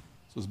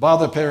 So it's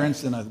Ba'ath's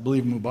parents and I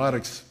believe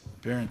Mubarak's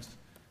parents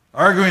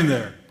arguing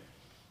there.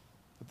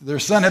 Their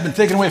son had been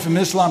taken away from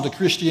Islam to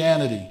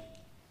Christianity.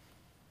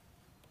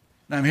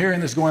 And I'm hearing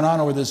this going on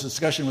over this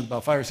discussion with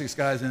about 5 or 6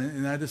 guys,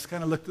 and I just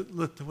kind of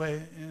looked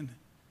away, and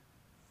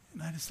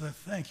I just thought,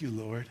 thank you,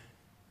 Lord.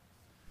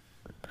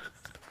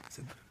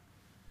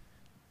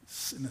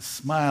 And a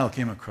smile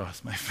came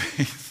across my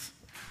face.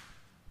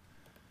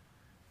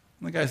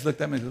 And the guys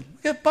looked at me and said,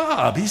 look at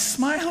Bob, he's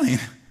smiling.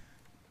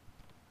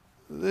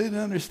 They didn't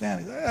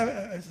understand.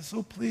 I was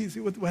so pleased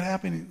with what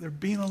happened. They're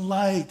being a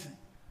light.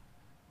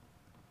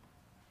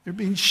 They're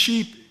being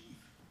sheep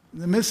in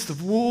the midst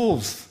of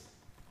wolves.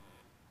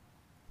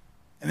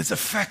 And it's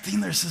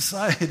affecting their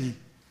society.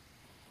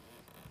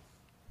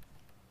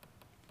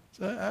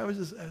 So I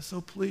was so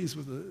pleased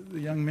with the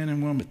young men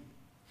and women.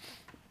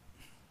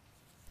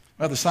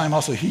 About this time,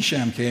 also,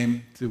 Hisham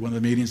came to one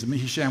of the meetings. And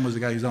Hisham was the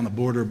guy who was on the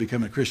border of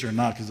becoming a Christian or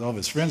not, because all of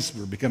his friends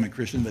were becoming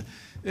Christian. But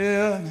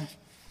yeah,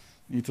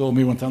 he told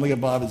me one time, look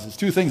at Bob, there's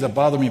 2 things that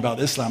bother me about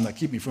Islam that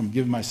keep me from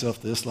giving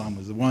myself to Islam.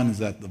 The one is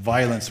that the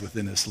violence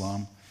within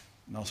Islam,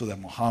 and also that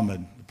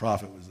Muhammad, the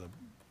prophet, was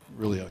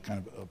really a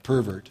kind of a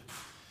pervert.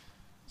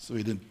 So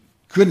he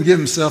couldn't give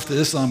himself to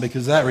Islam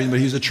because of that reason, but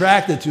he was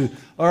attracted to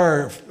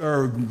our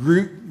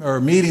group, our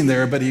meeting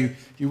there, but he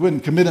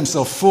wouldn't commit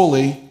himself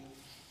fully.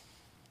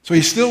 So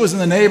he still was in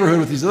the neighborhood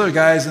with these other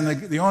guys, and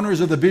the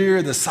owners of the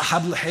beer, the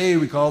Sahab al-Hay,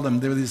 we called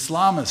them, they were the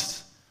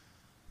Islamists.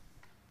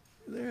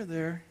 They're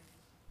there.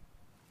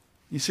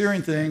 He's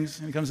hearing things,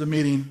 and he comes to a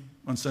meeting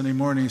on Sunday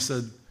morning. He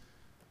said,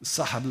 the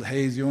Sahab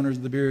al-Hay, the owners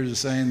of the beer, are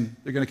saying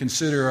they're going to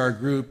consider our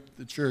group,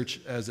 the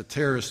church, as a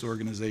terrorist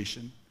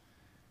organization,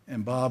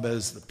 and Bob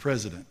as the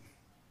president.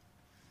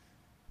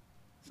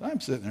 So I'm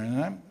sitting there,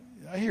 and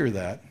I hear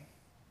that.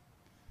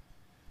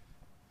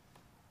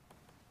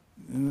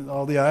 And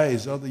all the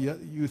eyes, all the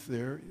youth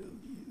there,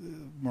 the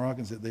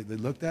Moroccans, they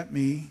looked at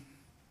me,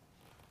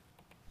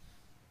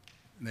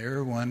 and they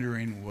were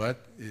wondering, what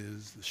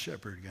is the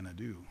shepherd going to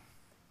do?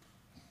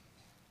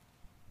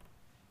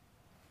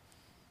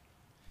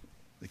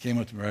 They came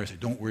up to me and said,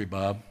 don't worry,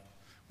 Bob.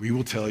 We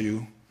will tell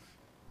you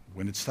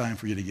when it's time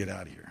for you to get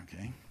out of here,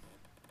 okay? And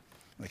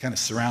they kind of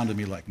surrounded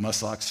me like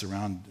muskox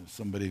surround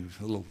somebody who's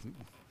a little,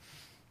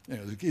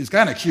 he's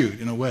kind of cute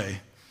in a way.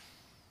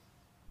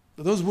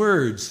 But those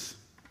words,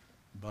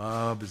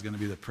 Bob is going to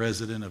be the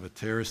president of a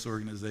terrorist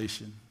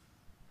organization.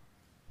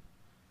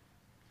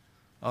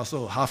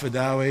 Also,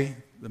 Hafadawi,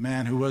 the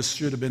man who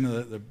should have been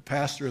the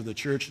pastor of the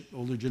church,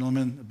 older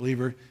gentleman, a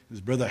believer, his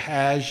brother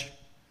Haj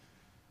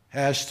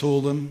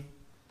told him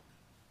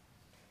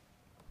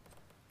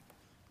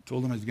he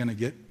was going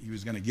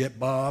to get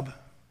Bob.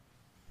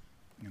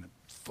 I'm going to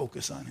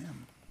focus on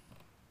him.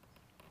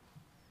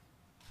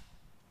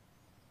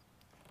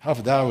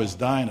 Hafadawi was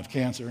dying of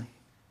cancer.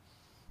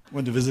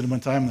 Went to visit him one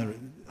time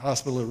in the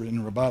hospital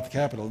in Rabat, the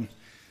capital. And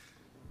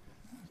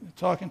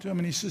talking to him,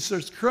 and he just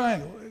starts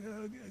crying.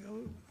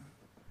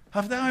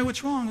 Hafadawi,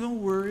 what's wrong?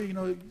 Don't worry. You're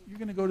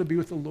going to go to be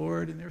with the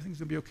Lord, and everything's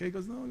going to be okay. He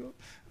goes, no,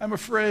 I'm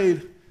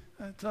afraid.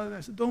 I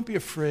said, don't be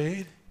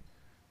afraid.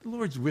 The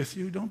Lord's with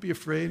you. Don't be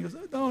afraid. He goes,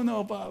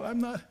 no, Bob,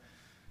 I'm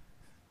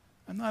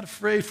not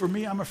afraid for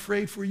me. I'm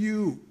afraid for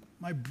you,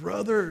 my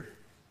brother.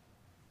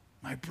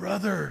 My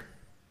brother.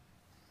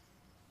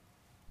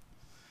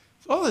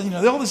 So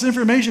all this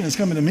information is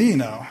coming to me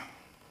now.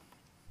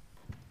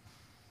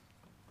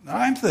 Now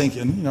I'm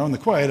thinking, in the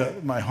quiet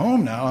of my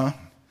home now.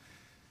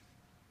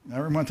 I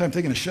remember one time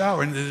taking a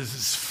shower, and there's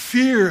this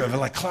fear of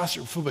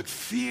claustrophobic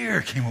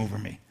fear came over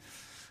me.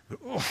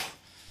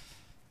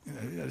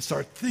 I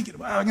started thinking,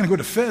 I'm going to go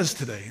to Fez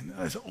today. And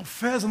I said,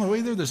 Fez, on the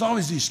way there, there's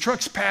always these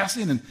trucks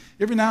passing, and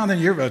every now and then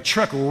you hear a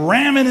truck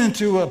ramming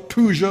into a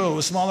Peugeot,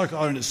 a smaller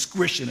car, and just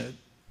squishing it.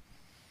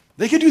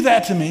 They could do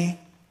that to me.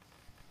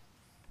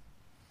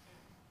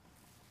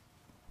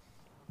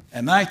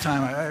 At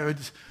nighttime, I would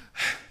just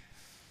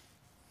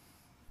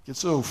get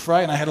so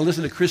frightened I had to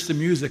listen to Christian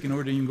music in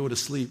order to even go to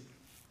sleep.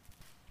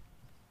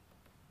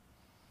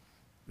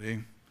 I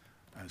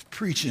was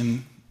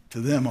preaching to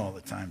them all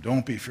the time.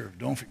 Don't be fearful.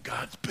 Don't fear.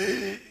 God's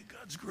big.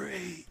 God's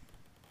great.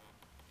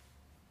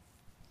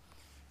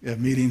 We have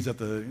meetings at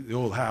the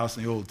old house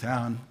in the old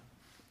town.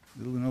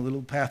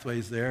 Little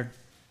pathways there.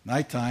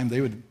 Nighttime,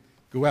 they would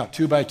go out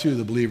 2 by 2.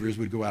 The believers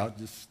would go out,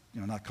 just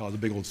not cause a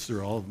big old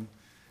stir, all of them.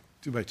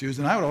 2 by 2s,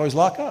 and I would always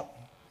lock up.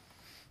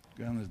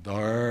 Go down this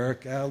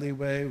dark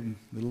alleyway,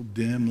 little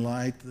dim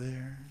light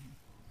there.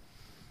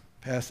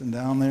 Passing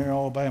down there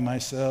all by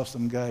myself.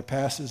 Some guy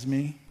passes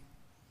me.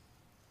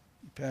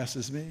 He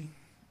passes me.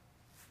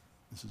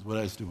 This is what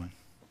I was doing.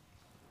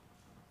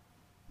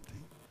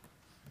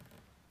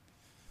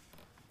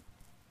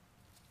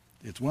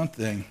 It's one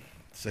thing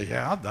to say,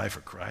 yeah, I'll die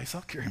for Christ.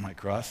 I'll carry my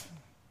cross.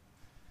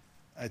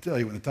 I tell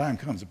you, when the time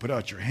comes to put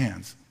out your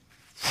hands,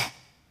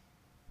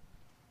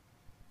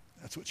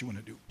 that's what you want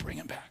to do. Bring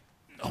him back.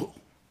 No.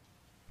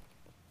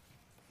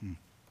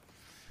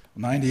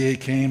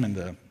 98 came,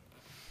 and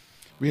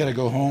we had to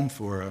go home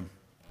for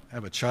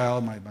have a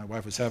child. My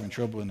wife was having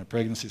trouble in the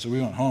pregnancy, so we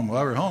went home.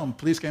 While we were home,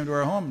 police came to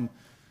our home and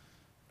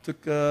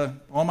took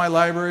all my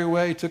library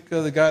away, took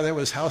the guy that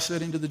was house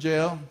sitting to the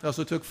jail. They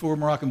also took 4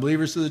 Moroccan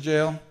believers to the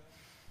jail,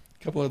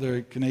 a couple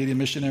other Canadian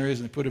missionaries,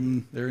 and they put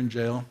them there in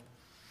jail.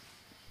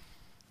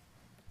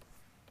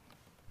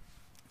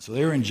 So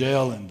they were in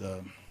jail, and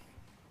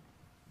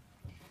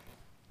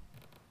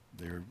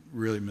they were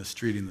really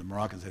mistreating the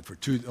Moroccans. Had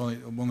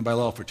only by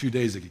law for 2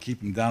 days they could keep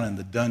them down in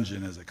the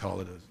dungeon, as they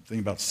call it, a thing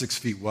about 6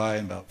 feet wide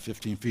and about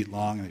 15 feet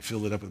long, and they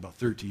filled it up with about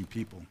 13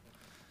 people.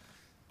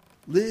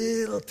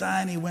 Little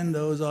tiny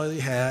windows, all they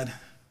had.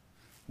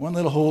 One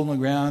little hole in the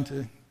ground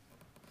to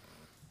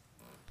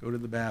go to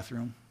the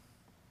bathroom.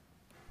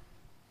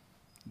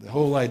 The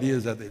whole idea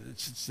is that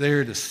it's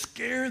there to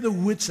scare the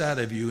wits out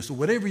of you, so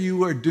whatever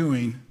you are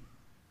doing,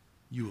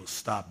 you will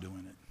stop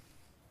doing it.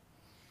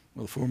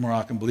 Well, the 4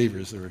 Moroccan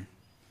believers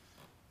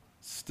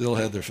still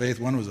had their faith.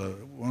 One was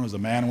a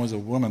man, one was a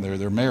woman.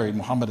 They're married,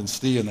 Muhammad and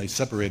Stia, and they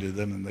separated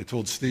them, and they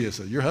told Stia,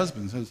 said, your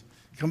husband has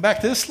come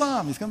back to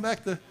Islam. He's come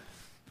back to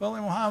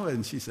following Muhammad.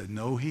 And she said,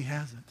 no, he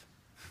hasn't.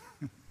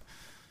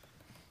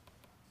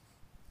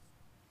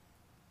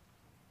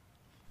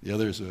 The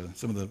others,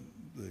 some of the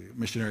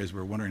missionaries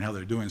were wondering how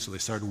they're doing, so they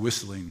started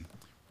whistling.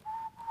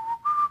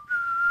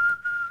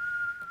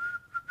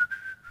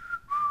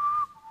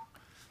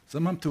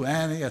 Samamtu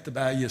ani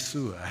atba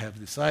Yeshua. I have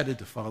decided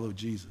to follow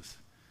Jesus.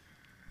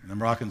 And the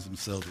Moroccans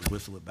themselves would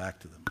whistle it back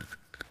to them.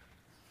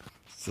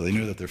 So they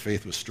knew that their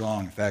faith was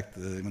strong. In fact,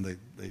 when they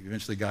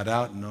eventually got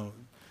out, and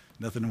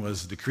nothing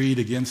was decreed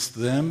against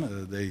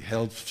them. They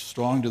held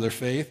strong to their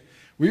faith.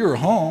 We were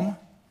home,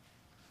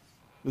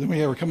 but then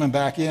we were coming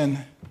back in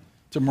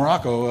to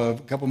Morocco a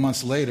couple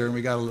months later, and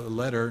we got a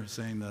letter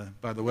saying,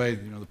 by the way,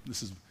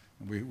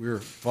 we were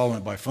following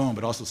it by phone,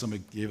 but also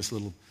somebody gave us a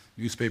little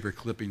newspaper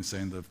clipping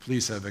saying the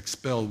police have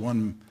expelled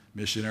one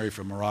missionary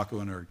from Morocco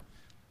and are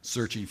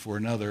searching for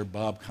another,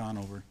 Bob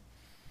Conover.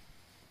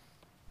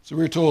 So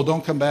we were told,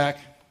 don't come back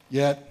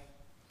yet.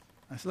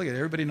 I said, look,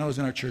 everybody knows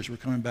in our church we're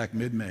coming back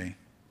mid-May.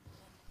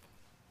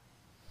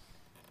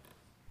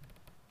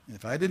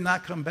 If I did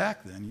not come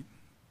back then,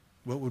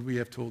 what would we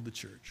have told the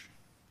church?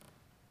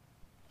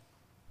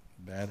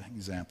 Bad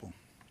example.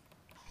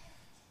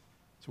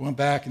 So I went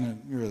back,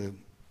 and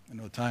I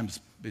know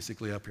time's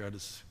basically up here. I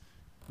just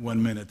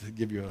 1 minute to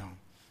give you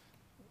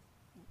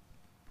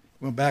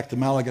went back to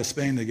Malaga,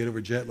 Spain to get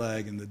over jet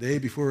lag, and the day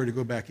before we were to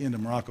go back into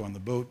Morocco on the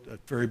boat, a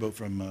ferry boat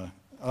from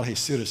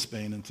Algeciras,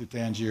 Spain, into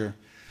Tangier,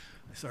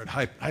 I started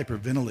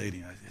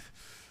hyperventilating.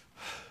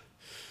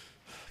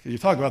 You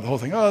talk about the whole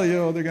thing,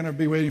 they're going to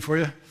be waiting for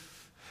you. In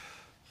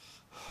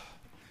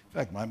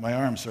fact, my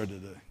arm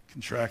started to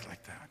contract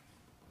like that.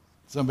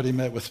 Somebody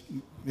met with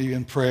me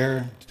in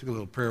prayer, took a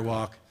little prayer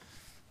walk.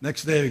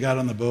 Next day, we got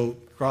on the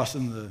boat,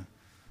 crossing the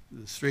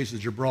Straits of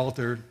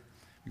Gibraltar.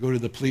 We go to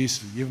the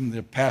police, we give them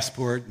their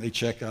passport, and they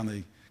check on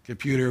the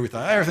computer. We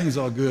thought, everything's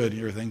all good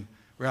and everything.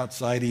 We're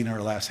outside eating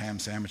our last ham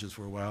sandwiches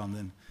for a while, and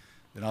then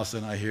all of a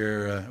sudden I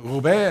hear,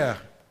 Robert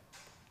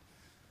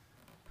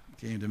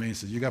came to me and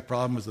said, you got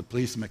problems with the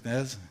police in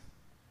McNez?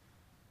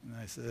 And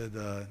I said,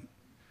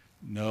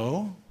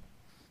 no,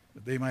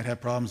 but they might have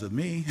problems with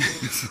me.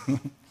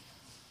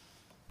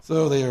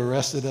 So they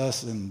arrested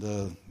us,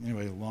 and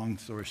anyway, long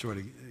story short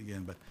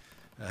again, but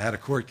I had a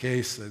court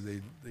case.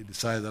 They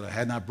decided that I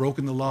had not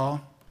broken the law.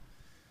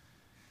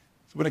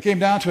 So when it came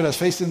down to it, I was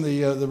facing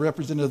the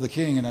representative of the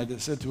king, and I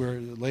just said to her,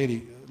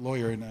 the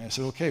lawyer, and I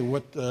said, okay,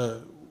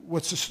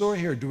 what's the story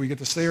here? Do we get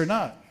to stay or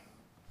not?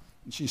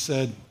 And she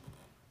said,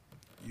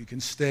 you can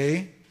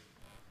stay,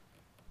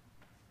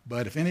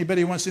 but if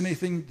anybody wants to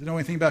know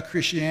anything about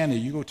Christianity,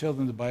 you go tell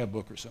them to buy a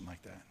book or something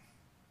like that.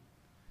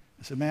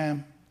 I said,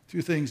 ma'am,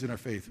 2 things in our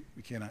faith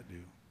we cannot do.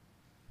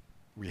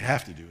 We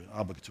have to do it,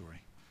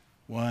 obligatory.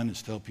 1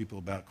 is tell people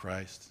about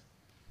Christ.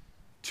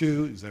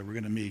 2 is that we're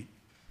going to meet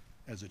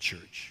as a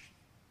church.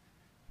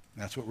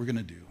 And that's what we're going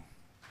to do.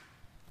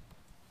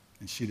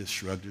 And she just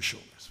shrugged her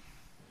shoulders.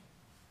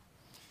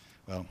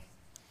 Well,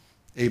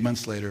 8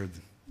 months later,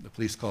 the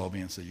police called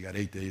me and said, you got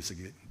 8 days to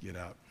get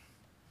out.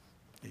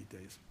 8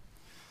 days.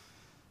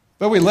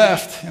 But we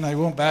left, and I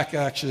went back,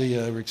 actually,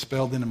 we were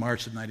expelled in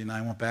March of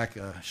 99, went back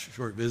a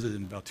short visit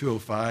in about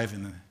 2005,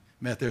 and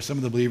met there. Some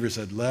of the believers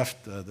had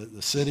left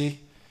the city,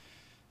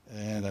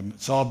 and I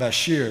saw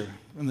Bashir,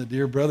 one of the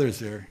dear brothers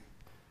there.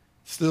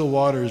 Still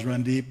waters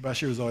run deep.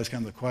 Bashir was always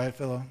kind of the quiet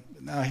fellow.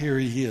 But now here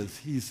he is.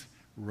 He's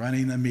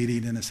running a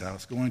meeting in his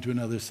house, going to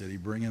another city,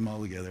 bringing them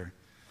all together,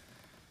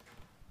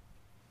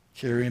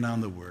 carrying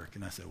on the work.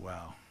 And I said,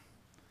 wow,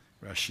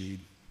 Rashid,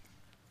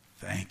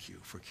 thank you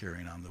for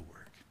carrying on the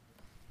work.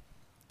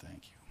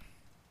 Thank you.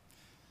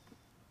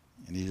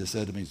 And he just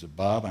said to me, he said,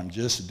 Bob, I'm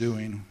just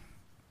doing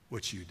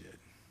what you did.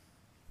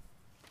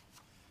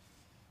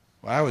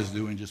 Well, I was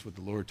doing just what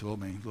the Lord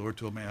told me. The Lord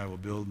told me I will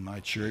build my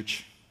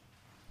church.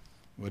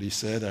 What he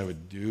said I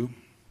would do.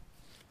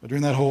 But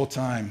during that whole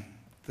time,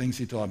 things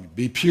he taught me.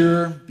 Be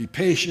pure, be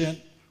patient,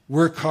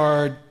 work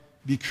hard,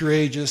 be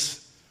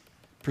courageous,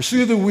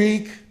 pursue the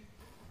weak,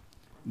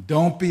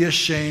 don't be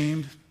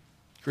ashamed.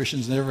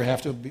 Christians never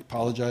have to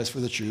apologize for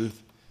the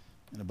truth.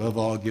 And above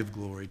all, give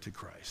glory to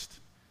Christ.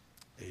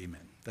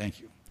 Amen. Thank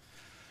you.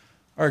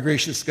 Our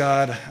gracious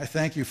God, I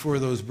thank you for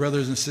those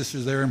brothers and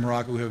sisters there in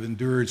Morocco who have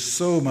endured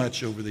so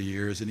much over the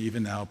years and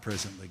even now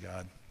presently,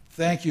 God.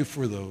 Thank you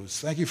for those.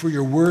 Thank you for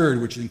your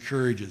word, which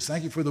encourages.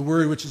 Thank you for the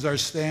word, which is our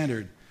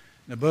standard.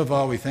 And above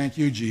all, we thank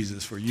you,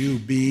 Jesus, for you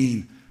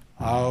being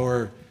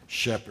our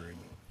shepherd.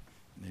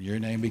 In your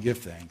name we give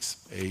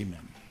thanks.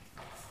 Amen.